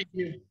coming on. Thank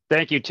you.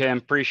 Thank you, Tim.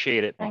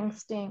 Appreciate it.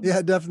 Thanks, Tim.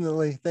 Yeah,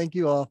 definitely. Thank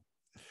you all.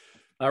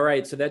 All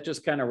right, so that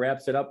just kind of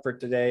wraps it up for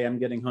today. I'm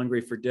getting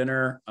hungry for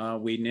dinner.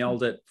 We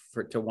nailed it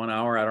to 1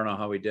 hour. I don't know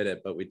how we did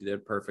it, but we did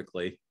it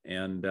perfectly.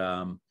 And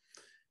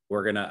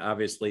we're going to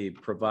obviously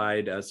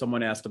provide,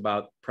 someone asked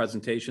about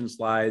presentation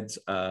slides.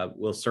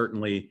 We'll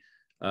certainly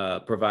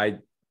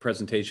provide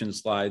presentation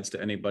slides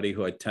to anybody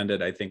who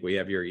attended. I think we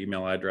have your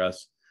email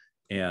address,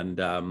 and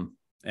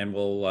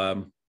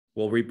we'll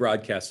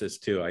rebroadcast this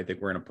too. I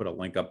think we're going to put a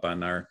link up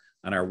on our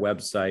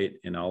website,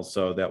 and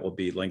also that will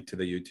be linked to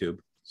the YouTube.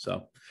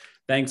 So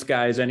thanks,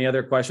 guys. Any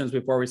other questions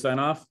before we sign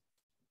off?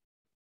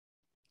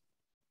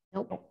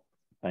 Nope.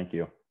 Thank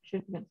you.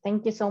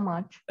 Thank you so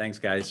much. Thanks,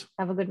 guys.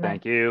 Have a good night.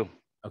 Thank you.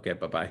 Okay,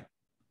 bye-bye.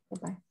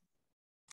 Bye-bye.